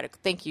parent will try to.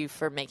 Thank you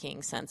for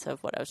making sense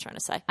of what I was trying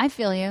to say. I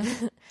feel you.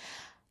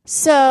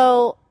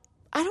 So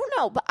I don't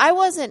know, but I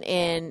wasn't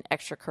in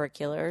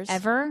extracurriculars.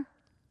 Ever?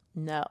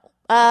 No.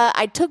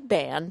 I took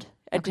band.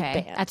 I did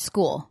band. At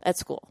school.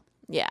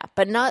 Yeah,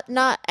 but not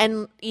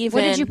and even.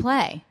 What did you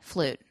play?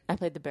 Flute. I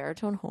played the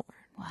baritone horn.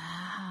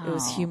 Wow, it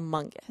was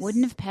humongous.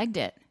 Wouldn't have pegged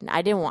it.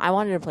 I didn't. I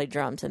wanted to play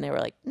drums, and they were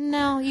like,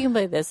 "No, you can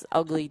play this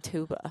ugly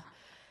tuba."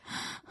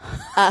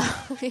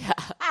 Yeah.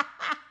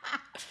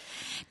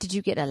 Did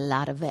you get a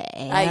lot of ass?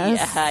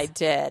 Yeah, I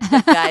did.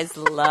 The guys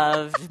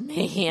loved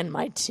me and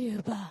my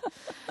tuba.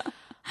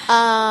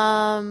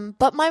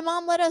 But my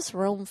mom let us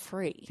roam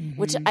free,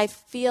 which I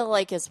feel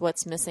like is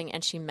what's missing,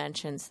 and she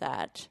mentions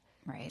that.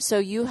 Right.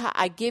 So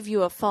I give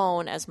you a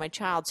phone as my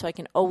child so I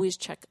can always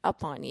check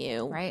up on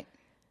you. Right.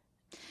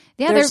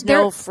 Yeah, there's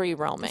no free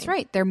roaming. That's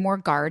right. They're more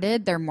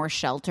guarded. They're more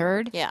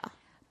sheltered. Yeah.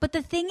 But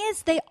the thing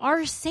is, they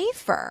are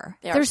safer.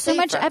 There's so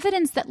much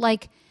evidence that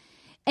like,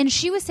 and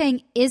she was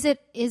saying, is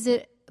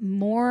it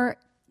more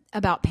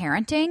about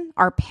parenting?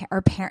 Our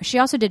parents. She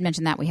also did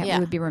mention that we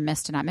would be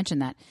remiss to not mention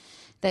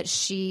that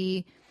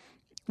she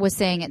was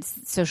saying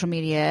it's social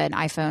media and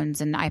iPhones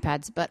and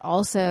iPads, but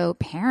also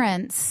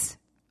parents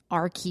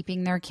are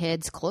keeping their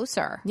kids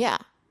closer. Yeah.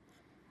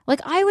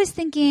 Like, I was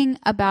thinking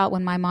about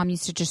when my mom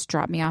used to just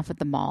drop me off at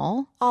the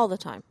mall All the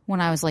time.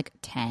 when I was like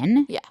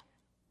 10 Yeah.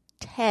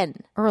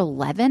 10. or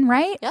 11,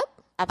 right? Yep.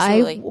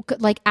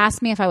 Absolutely.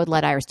 Asked me if I would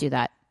let Iris do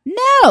that.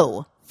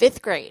 No.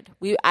 5th grade.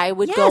 I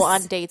would Yes. go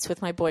on dates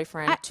with my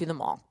boyfriend to the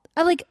mall.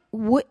 I like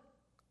what,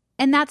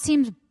 and that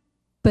seems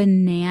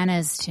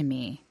bananas to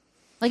me.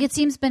 Like, it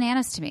seems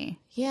bananas to me.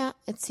 Yeah,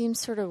 it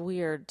seems sort of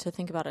weird to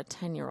think about a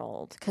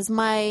 10-year-old because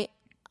I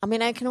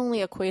can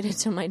only equate it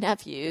to my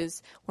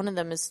nephews. One of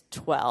them is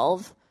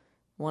 12.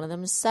 One of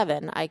them is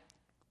 7. I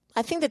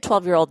think the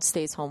 12-year-old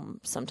stays home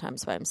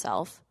sometimes by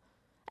himself,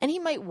 and he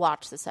might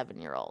watch the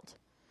 7-year-old.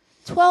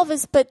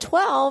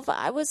 12,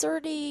 I was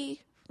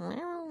already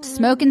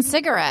Smoking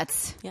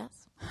cigarettes. Yes.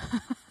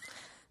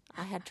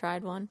 I had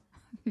tried one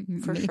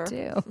for Me sure.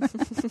 too.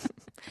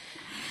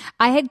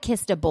 I had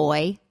kissed a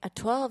boy. At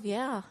 12,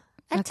 yeah.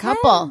 A At 10,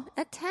 couple.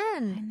 At 10.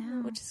 I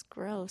know. Which is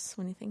gross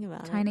when you think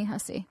about it. Tiny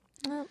hussy.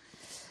 Well,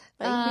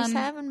 babies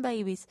having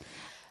babies.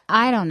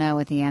 I don't know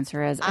what the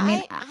answer is. I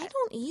mean, I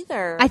don't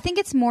either. I think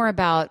it's more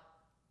about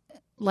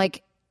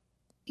like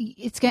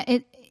it's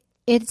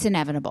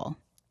inevitable.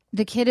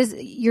 Your kid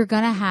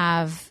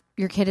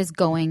is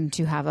going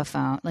to have a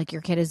phone. Like,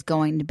 your kid is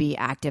going to be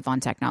active on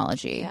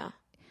technology. Yeah.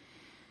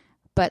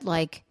 But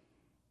like,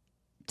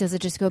 does it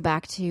just go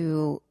back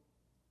to,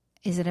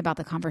 is it about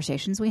the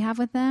conversations we have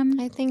with them?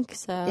 I think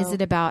so. Is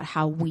it about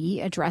how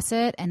we address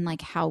it and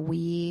like how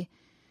we,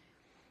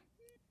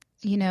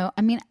 I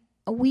mean,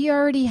 we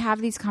already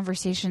have these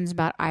conversations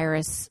about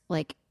Iris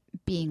like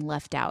being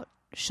left out.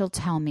 She'll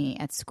tell me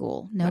at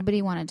school,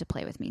 nobody wanted to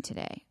play with me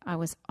today. I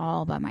was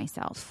all by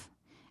myself.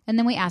 And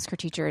then we ask her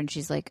teacher and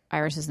she's like,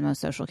 Iris is the most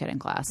social kid in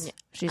class. Yeah,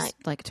 she's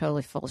like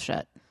totally full of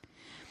shit.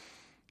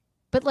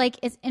 But like,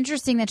 it's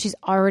interesting that she's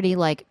already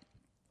like,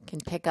 can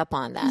pick up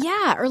on that.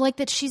 yeah, or like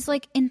that she's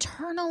like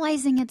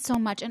internalizing it so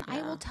much. And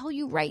I will tell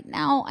you right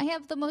now, I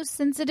have the most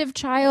sensitive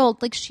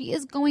child. Like, she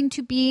is going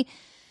to be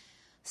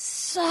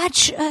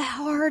such a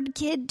hard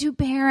kid to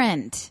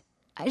parent.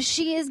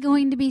 She is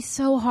going to be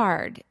so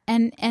hard.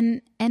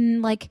 And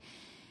like,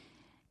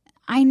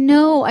 I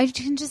know I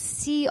can just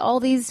see all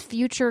these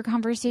future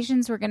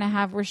conversations we're going to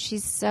have where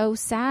she's so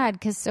sad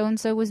because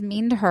so-and-so was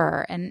mean to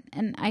her. And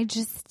I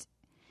just,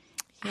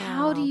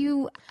 how do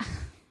you...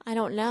 I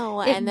don't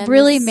know. It and then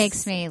really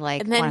makes me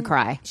like want to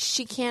cry.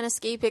 She can't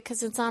escape it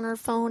because it's on her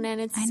phone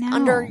and it's I know.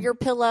 under your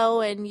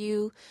pillow and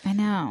you. I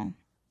know.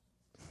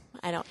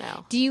 I don't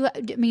know. Do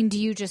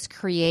you just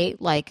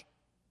create like,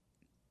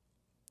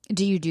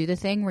 do you do the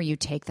thing where you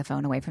take the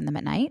phone away from them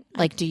at night?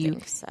 Like, do you,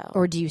 think so.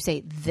 Or do you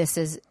say this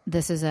is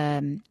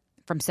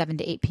from 7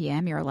 to 8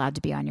 p.m. you're allowed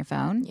to be on your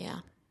phone? Yeah,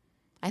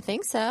 I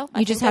think so.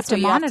 You just have to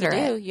monitor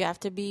it. You have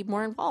to be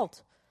more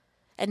involved,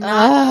 and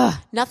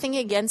nothing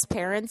against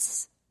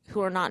parents who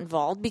are not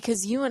involved,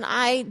 because you and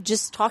I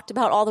just talked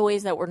about all the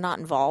ways that we're not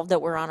involved,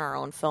 that we're on our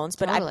own phones.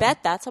 But Totally. I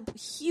bet that's a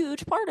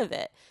huge part of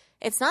it.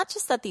 It's not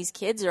just that these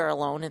kids are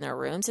alone in their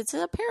rooms. It's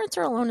that parents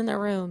are alone in their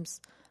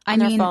rooms on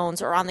their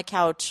phones or on the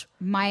couch.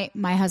 My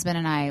husband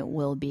and I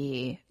will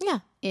be Yeah.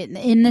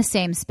 in the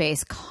same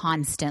space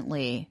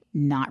constantly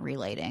not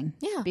relating.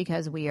 Yeah.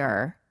 Because we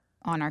are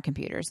on our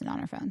computers and on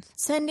our phones.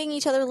 Sending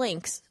each other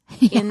links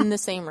in the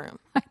same room.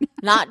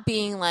 Not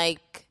being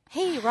like,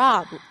 hey,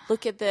 Rob,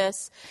 look at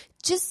this.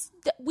 Just,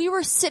 we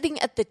were sitting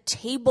at the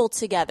table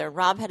together.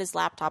 Rob had his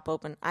laptop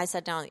open. I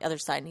sat down on the other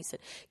side and he said,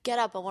 get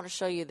up, I want to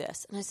show you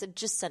this. And I said,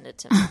 just send it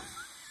to me.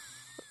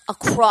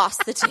 Across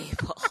the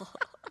table.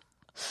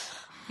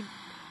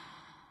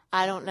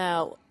 I don't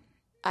know.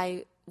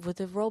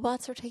 The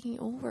robots are taking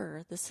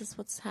over. This is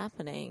what's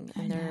happening.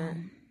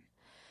 And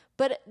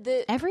but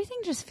everything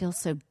just feels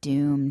so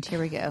doomed. Here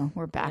we go.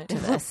 We're back to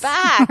this.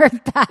 back. We're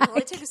back. It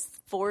only took us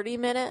 40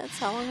 minutes.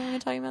 How long have we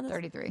been talking about this?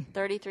 33.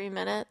 33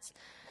 minutes.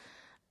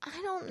 I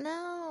don't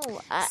know.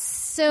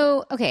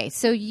 So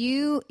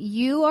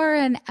you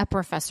are a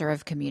professor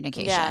of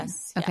communication.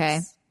 Yes. Okay.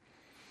 Yes.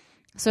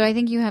 So I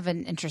think you have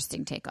an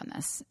interesting take on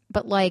this.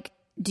 But like,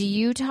 do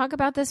you talk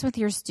about this with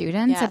your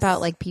students Yes.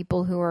 about like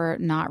people who are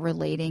not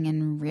relating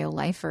in real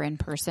life or in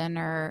person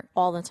or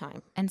All the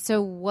time. and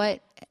so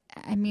what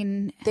I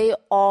mean They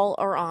all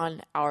are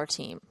on our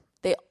team.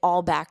 They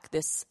all back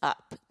this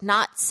up.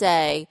 Not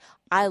say,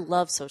 I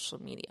love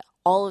social media.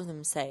 All of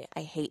them say,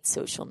 I hate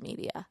social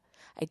media.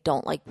 I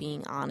don't like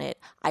being on it.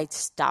 I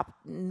stopped.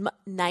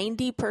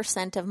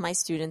 90% of my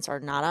students are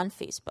not on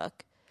Facebook.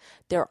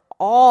 They're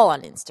all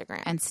on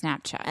Instagram and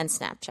Snapchat. and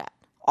Snapchat.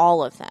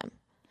 All of them.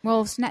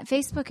 Well,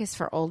 Facebook is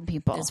for old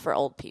people. It's for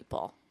old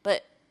people.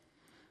 But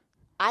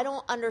I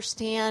don't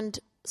understand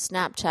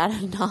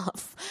Snapchat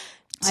enough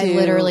to I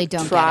literally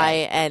don't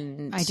try get it.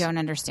 and I don't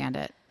understand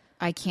it.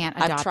 I can't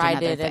adopt I've tried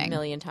another it thing. a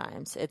million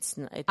times. It's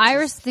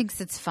Iris thinks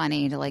it's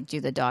funny to like do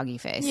the doggy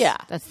face. Yeah.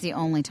 That's the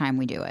only time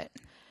we do it.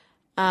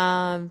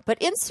 But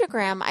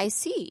Instagram, I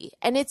see,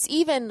 and it's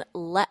even.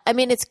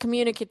 It's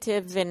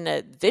communicative in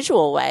a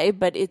visual way,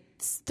 but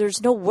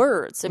there's no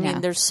words. I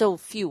mean, there's so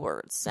few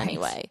words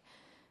anyway. Right.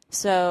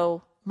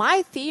 So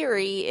my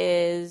theory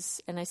is,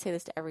 and I say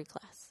this to every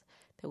class,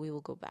 that we will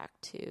go back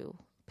to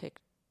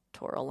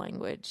pictorial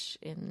language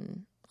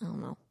in, I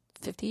don't know,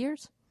 50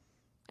 years.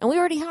 And we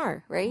already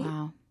are, right?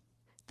 Wow.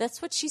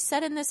 That's what she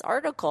said in this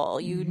article.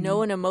 You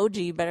know an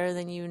emoji better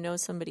than you know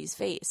somebody's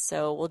face.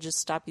 So we'll just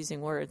stop using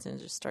words and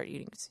just start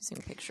using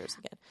pictures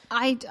again.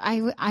 I'm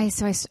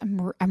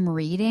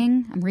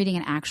reading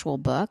an actual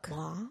book.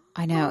 Wow.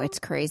 I know, it's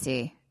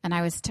crazy. And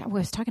I was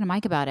talking to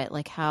Mike about it,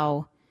 like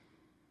how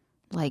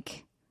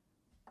like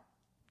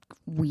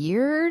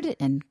weird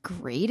and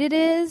great it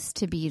is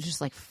to be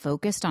just like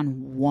focused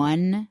on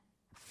one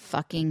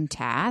fucking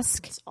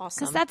task. It's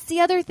awesome. Because that's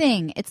the other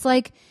thing. It's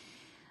like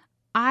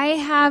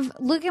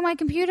look at my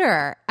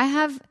computer.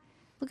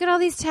 Look at all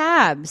these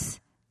tabs.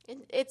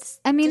 There's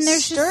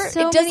just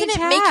so doesn't many it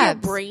make your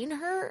tabs. brain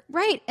hurt?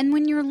 Right. And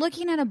when you're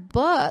looking at a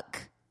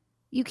book,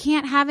 you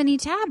can't have any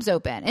tabs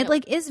open. It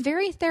like is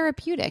very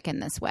therapeutic in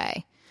this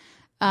way.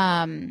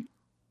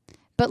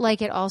 But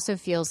like it also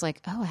feels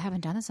like, oh, I haven't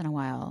done this in a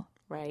while.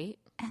 Right.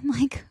 And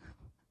like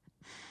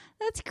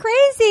that's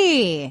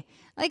crazy.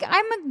 Like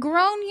I'm a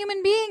grown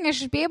human being. I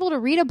should be able to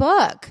read a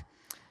book.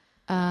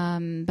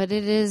 But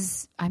it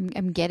is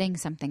I'm getting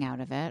something out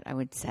of it, I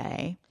would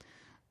say.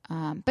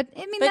 But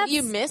I mean, but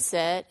you miss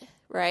it,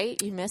 right?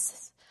 You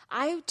miss.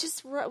 I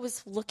just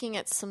was looking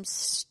at some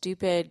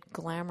stupid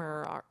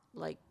glamour,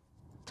 like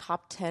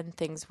top 10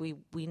 things we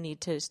need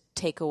to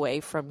take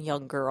away from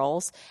young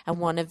girls, and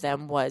one of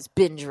them was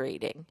binge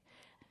reading.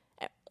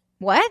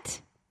 What?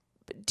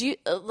 Do you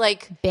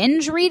like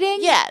binge reading?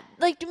 Yeah,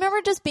 like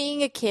remember just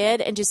being a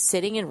kid and just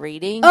sitting and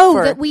reading?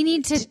 Oh, that we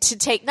need to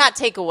take, not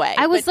take away.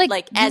 I was but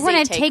like as when a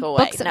I take takeaway.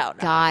 books. No,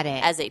 got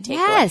it. As a takeaway.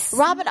 Yes.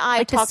 Rob and I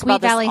like talk Sweet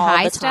about this Valley all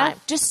High the time.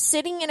 stuff? Just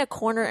sitting in a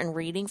corner and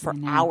reading for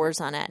hours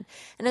on end,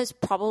 and it was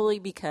probably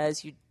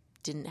because you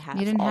didn't have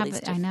all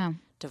these I know.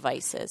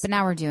 devices. But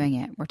now we're doing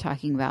it. We're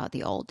talking about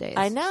the old days.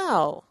 I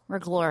know. We're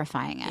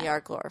glorifying it. We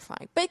are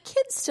glorifying. But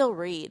kids still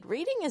read.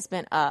 Reading has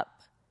been up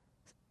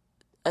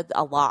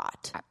a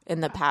lot in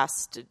the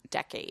past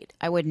decade.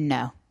 I wouldn't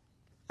know.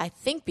 I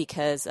think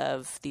because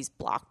of these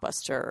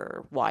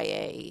blockbuster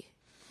YA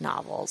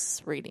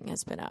novels, reading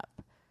has been up.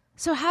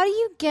 So how do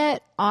you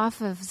get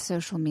off of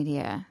social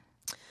media?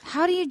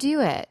 How do you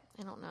do it?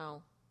 I don't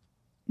know.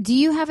 Do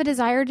you have a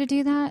desire to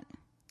do that?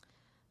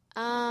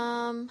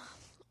 I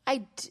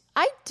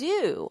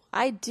do.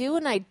 I do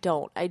and I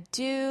don't. I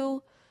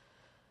do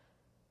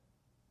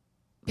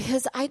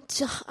because I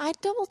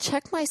double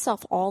check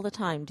myself all the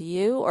time. Do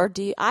you? Or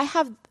do you? I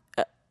have,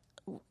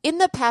 in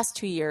the past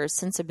 2 years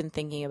since I've been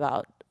thinking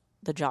about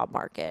the job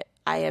market,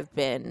 I have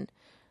been,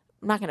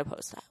 I'm not going to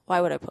post that.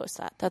 Why would I post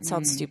that? That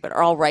sounds stupid.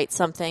 Or I'll write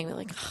something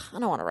like, I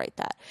don't want to write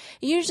that.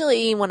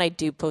 Usually when I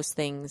do post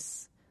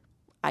things,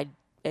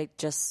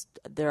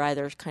 they're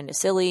either kind of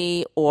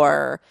silly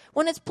or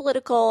when it's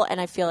political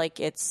and I feel like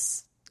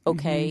it's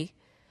okay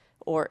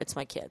or it's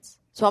my kids.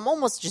 So I'm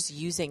almost just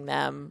using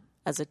them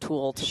as a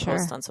tool to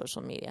post on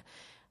social media.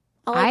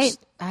 I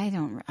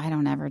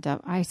don't ever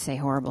say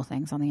horrible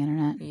things on the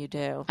internet. You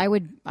do. I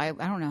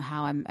don't know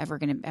how I'm ever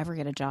going to ever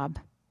get a job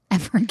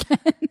ever again.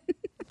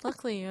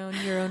 Luckily you own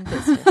your own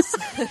business.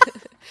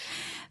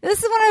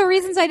 This is one of the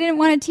reasons I didn't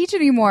want to teach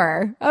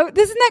anymore. Oh, isn't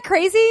that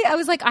crazy? I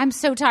was like, I'm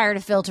so tired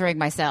of filtering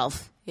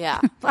myself.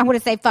 Yeah. I want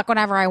to say fuck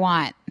whatever I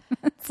want.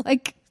 It's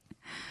like,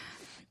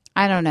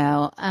 I don't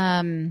know.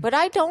 But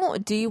I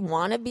don't. Do you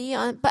want to be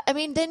on? But I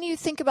mean, then you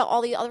think about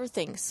all the other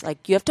things.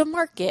 Like you have to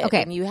market,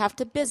 and you have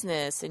to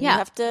business, and you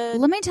have to.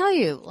 Let me tell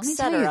you.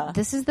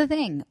 This is the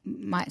thing.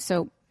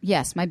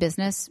 My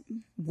business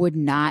would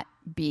not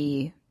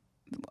be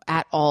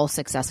at all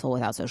successful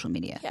without social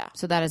media. Yeah.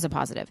 So that is a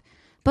positive.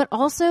 But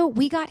also,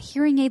 we got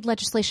hearing aid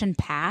legislation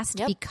passed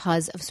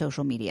because of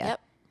social media.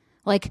 Yep.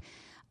 Like,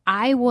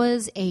 I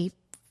was a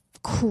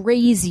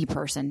crazy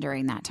person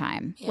during that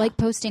time, like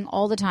posting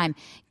all the time,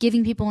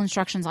 giving people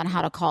instructions on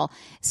how to call.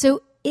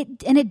 So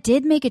it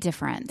did make a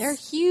difference. They're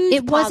huge.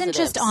 It wasn't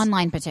just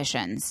online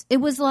petitions. It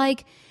was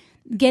like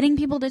getting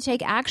people to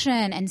take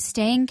action and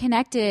staying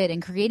connected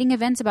and creating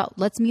events about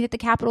let's meet at the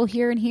Capitol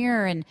here and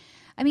here. And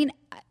I mean,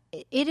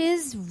 it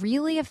is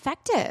really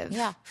effective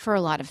for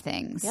a lot of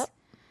things. Yep.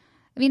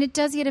 I mean, it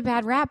does get a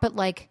bad rap, but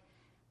like,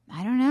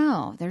 I don't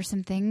know. There's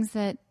some things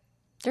that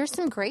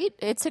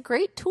it's a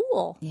great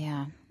tool.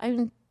 Yeah. I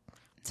mean,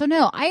 so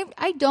no,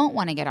 I don't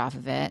want to get off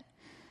of it,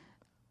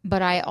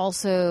 but I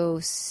also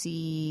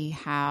see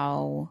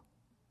how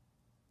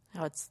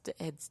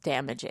it's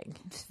damaging.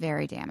 It's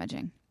very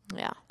damaging.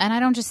 Yeah. And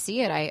I don't just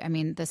see it. I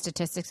mean, the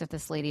statistics that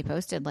this lady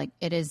posted, like,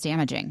 it is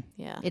damaging.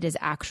 Yeah. It is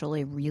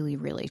actually really,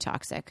 really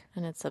toxic.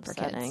 And it's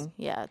upsetting.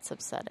 Yeah, it's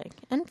upsetting.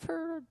 And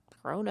for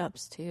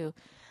grown-ups, too.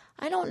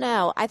 I don't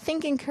know. I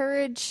think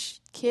encourage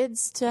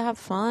kids to have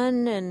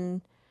fun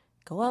and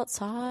go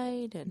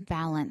outside and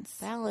balance.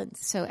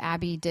 So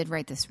Abby did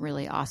write this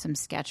really awesome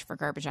sketch for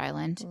Garbage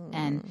Island,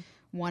 and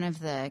one of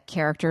the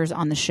characters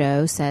on the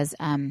show says,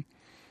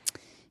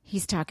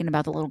 he's talking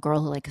about the little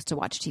girl who likes to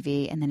watch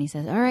TV, and then he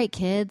says, all right,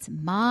 kids,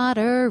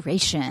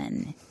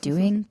 moderation.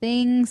 Doing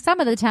things some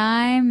of the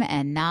time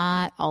and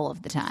not all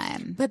of the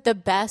time. But the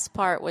best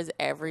part was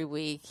every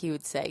week he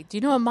would say, do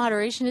you know what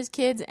moderation is,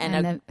 kids?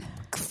 And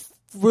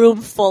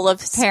room full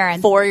of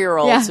Parents.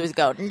 4-year-olds Yeah. who would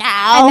go, no.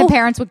 And the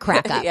parents would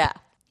crack up. Yeah.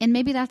 And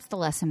maybe that's the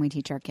lesson we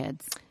teach our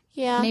kids.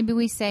 Yeah. Maybe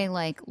we say,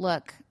 like,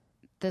 look,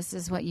 this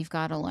is what you've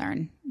got to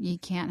learn. You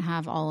can't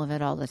have all of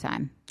it all the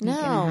time. You're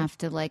No. going to have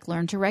to, like,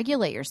 learn to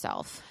regulate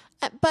yourself.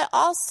 But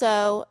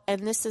also,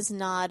 and this is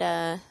not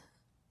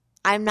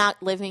I'm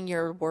not living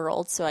your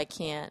world, so I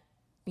can't,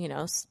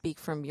 speak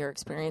from your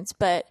experience.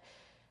 But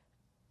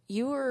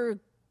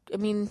let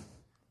me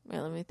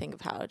think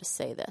of how to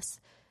say this.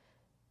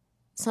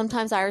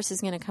 Sometimes Iris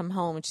is going to come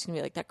home and she's going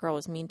to be like, that girl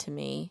was mean to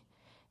me.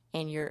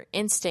 And your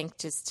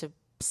instinct is to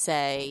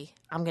say,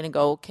 I'm going to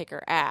go kick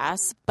her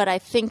ass. But I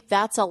think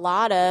that's a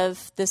lot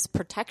of this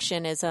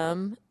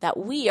protectionism that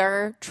we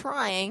are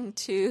trying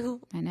to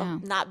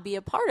not be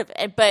a part of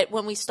it. But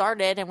when we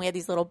started and we had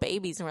these little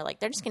babies and we're like,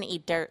 they're just going to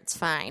eat dirt. It's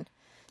fine.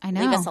 I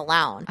know. Leave us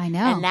alone. I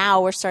know. And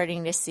now we're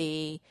starting to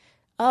see,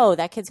 oh,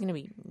 that kid's going to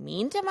be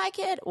mean to my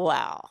kid?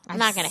 Well, I'm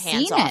not going to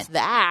hands off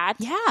that.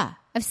 Yeah,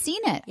 I've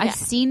seen it. Yeah. I've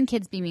seen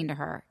kids be mean to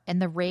her.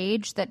 And the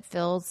rage that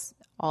fills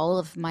all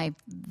of my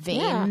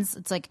veins,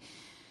 it's like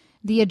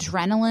the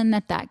adrenaline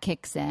that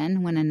kicks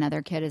in when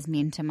another kid is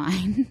mean to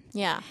mine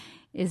Yeah.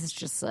 is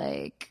just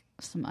like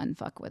some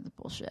unfuck with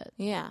bullshit.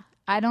 Yeah.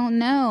 I don't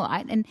know.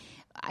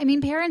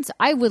 Parents,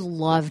 I would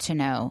love to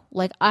know.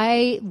 Like,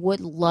 I would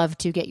love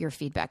to get your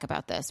feedback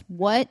about this.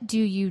 What do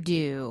you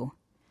do?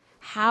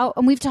 How?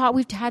 And we've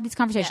had these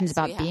conversations Yes,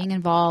 about we being have.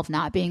 involved,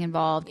 not being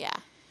involved. Yeah.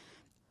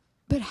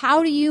 But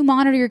how do you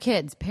monitor your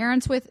kids?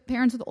 Parents with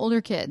older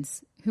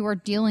kids who are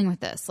dealing with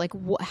this. Like,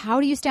 how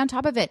do you stay on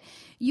top of it?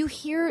 You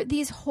hear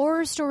these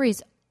horror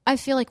stories. I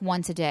feel like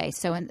once a day.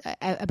 So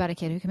about a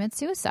kid who commits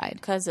suicide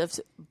Because of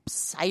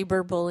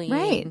cyberbullying.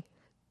 Right.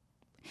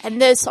 And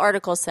this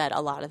article said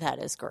a lot of that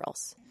is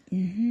girls.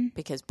 Mm-hmm.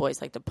 Because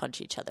boys like to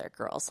punch each other.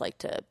 Girls like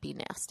to be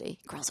nasty.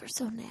 Girls are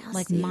so nasty.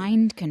 like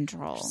mind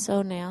control.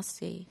 So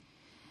nasty.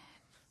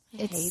 I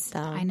hate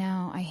them. I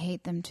know. I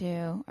hate them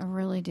too. I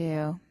really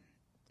do.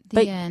 The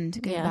But- end.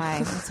 yeah. Goodbye.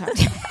 Let's talk.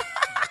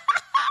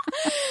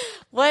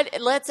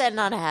 Let's end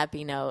on a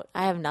happy note.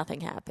 I have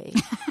nothing happy.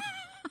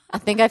 I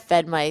think I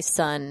fed my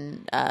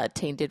son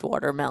tainted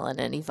watermelon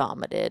and he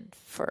vomited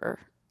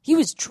he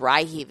was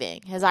dry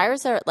heaving. His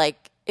iris are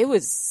it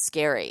was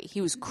scary. He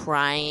was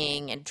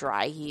crying and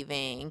dry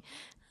heaving.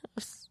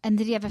 And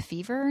did he have a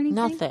fever or anything?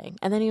 Nothing.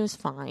 And then he was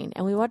fine.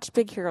 And we watched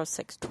Big Hero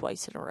 6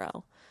 twice in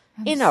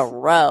a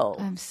row.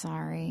 I'm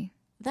sorry.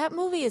 That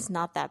movie is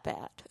not that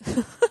bad.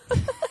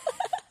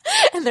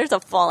 And there's a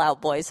Fall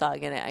Out Boy song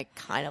in it I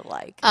kind of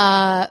like.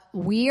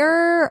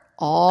 We're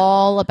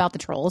all about the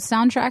Trolls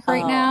soundtrack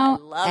right now. I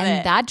love and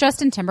it. that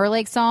Justin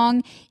Timberlake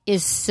song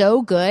is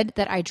so good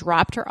that I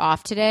dropped her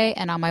off today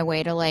and on my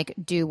way to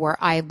do where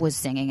I was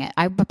singing it.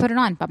 I put it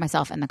on by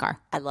myself in the car.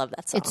 I love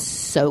that song. It's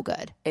so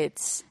good.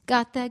 It's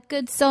Got that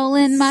good soul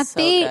in my So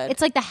feet. good.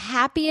 It's like the we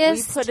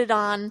happiest. put it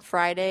on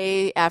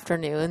Friday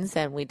afternoons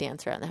and we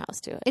dance around the house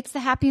to it. It's the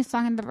happiest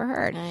song I've ever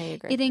heard. I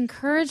agree. It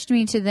encouraged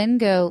me to then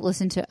go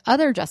listen to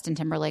other Justin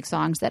Timberlake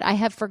songs that I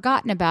have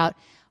forgotten about.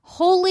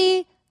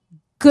 Holy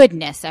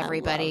goodness,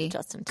 everybody.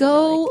 Justin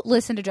Go Timberlake.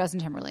 listen to Justin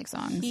Timberlake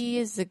songs. He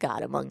is the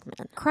god among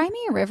men. Cry Me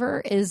a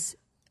River is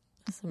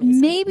It's amazing.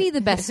 maybe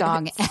the best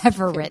song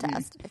ever written.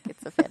 Fantastic.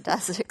 It's a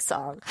fantastic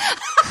song.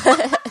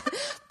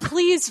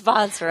 Please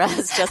sponsor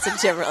us, Justin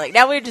Timberlake.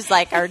 Now we're just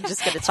are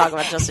just going to talk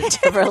about Justin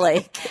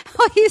Timberlake.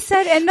 Oh, he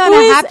said, and on Who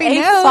a is happy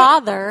a note.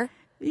 father.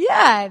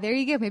 Yeah, there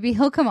you go. Maybe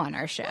he'll come on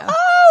our show.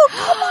 Oh,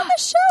 come on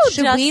the show,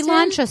 Should we Justin.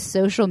 launch a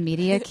social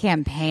media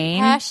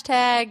campaign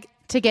Hashtag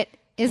to get?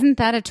 Isn't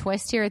that a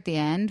twist here at the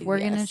end? We're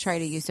going to Yes. try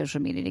to use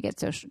social media to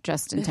get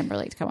Justin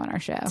Timberlake to come on our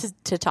show.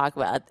 to talk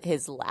about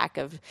his lack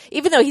of,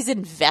 even though he's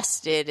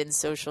invested in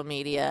social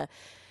media.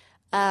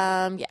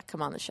 Yeah,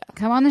 come on the show.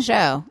 Come on the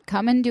show.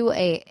 Come and do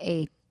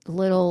a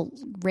little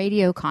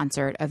radio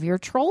concert of your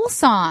troll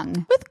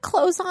song. With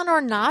clothes on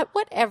or not,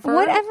 whatever.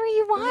 Whatever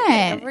you want.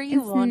 Whatever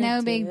you it's wanna no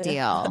do. big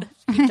deal.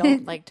 You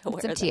don't like to wear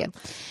It's up to them.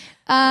 you.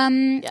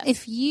 Yes.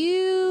 If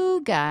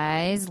you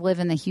guys live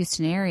in the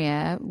Houston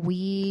area,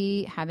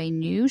 we have a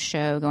new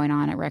show going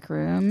on at Rec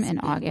Room in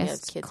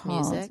August kids'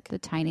 called music. the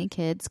Tiny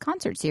Kids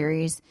Concert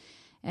Series.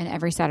 And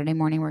every Saturday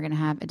morning, we're going to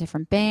have a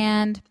different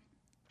band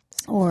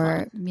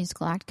or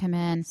musical act come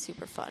in.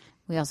 Super fun.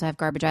 We also have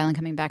Garbage Island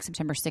coming back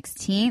September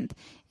 16th.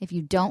 If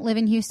you don't live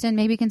in Houston,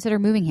 maybe consider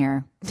moving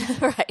here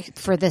Right.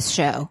 for this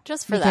show.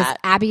 Just for because that.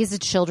 Abby is a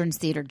children's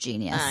theater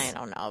genius. I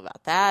don't know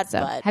about that, So,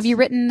 but have you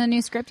written the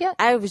new script yet?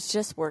 I was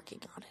just working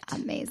on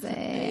it.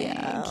 Amazing.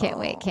 Can't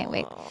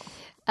wait. All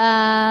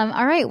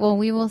right. Well,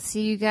 we will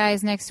see you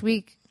guys next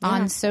week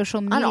on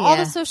social media. On all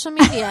the social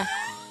media.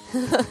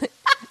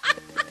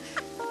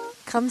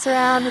 Comes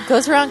around,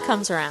 goes around,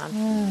 comes around.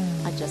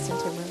 On Justin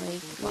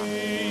Timberlake.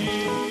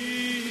 Wow.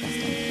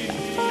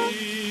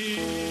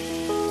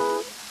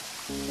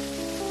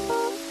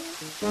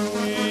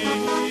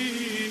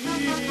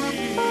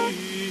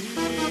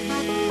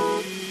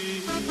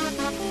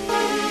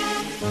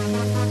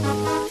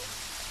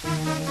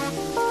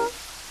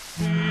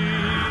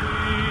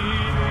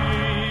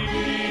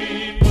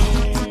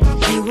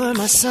 You were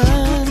my sun,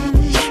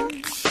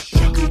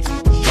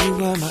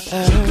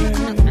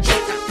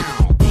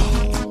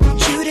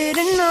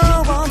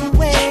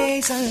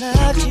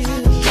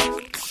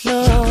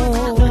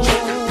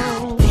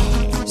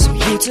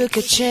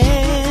 took a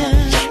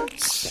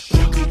chance,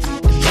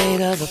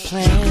 made other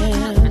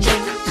plans,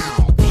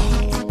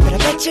 but I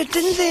bet you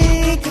didn't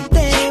think that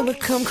they would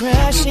come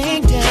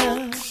crashing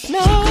down. No,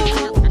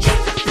 you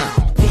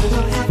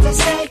don't have to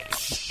say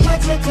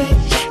what you did.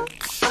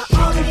 I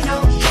already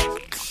know.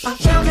 I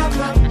found out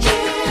right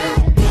there.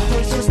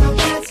 There's just no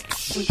chance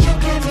when you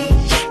and me,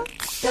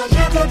 there'll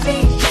never be.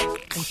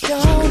 And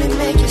don't it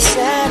make you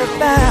sad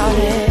about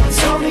it? You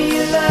told me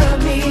you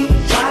love me.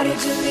 Why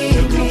did you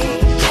leave me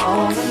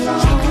all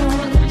alone?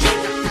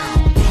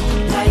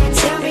 Now you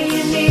tell me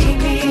you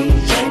need me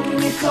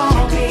when you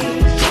call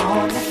me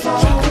on the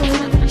phone.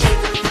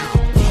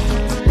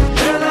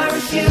 Girl, I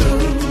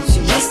refuse.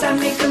 You must have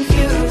me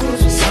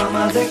confused with some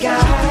other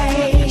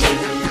guy.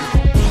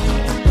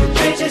 Your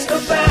bridges go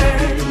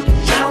burn.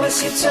 Now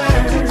it's your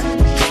turn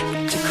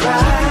to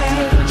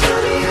cry. Tell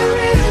me a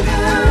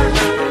rhythm.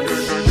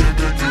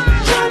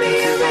 Tell me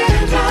a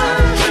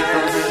rhythm.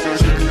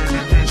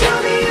 Tell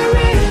me a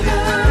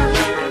rhythm.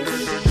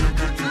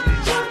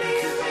 Tell me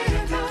a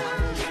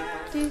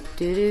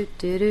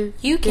rhythm.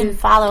 You can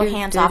follow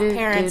Hands Off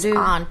Parents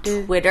on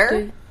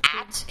Twitter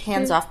at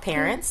Hands Off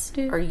Parents,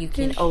 or you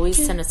can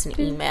always send us an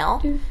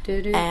email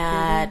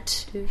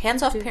at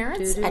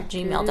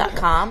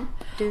handsoffparents@gmail.com.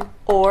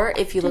 Or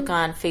if you look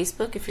on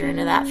Facebook, if you're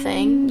into that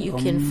thing, you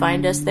can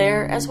find us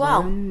there as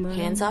well.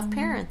 Hands Off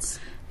Parents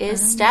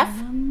is Steph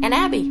and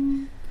Abby.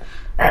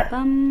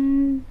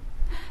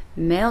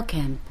 Mail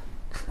camp.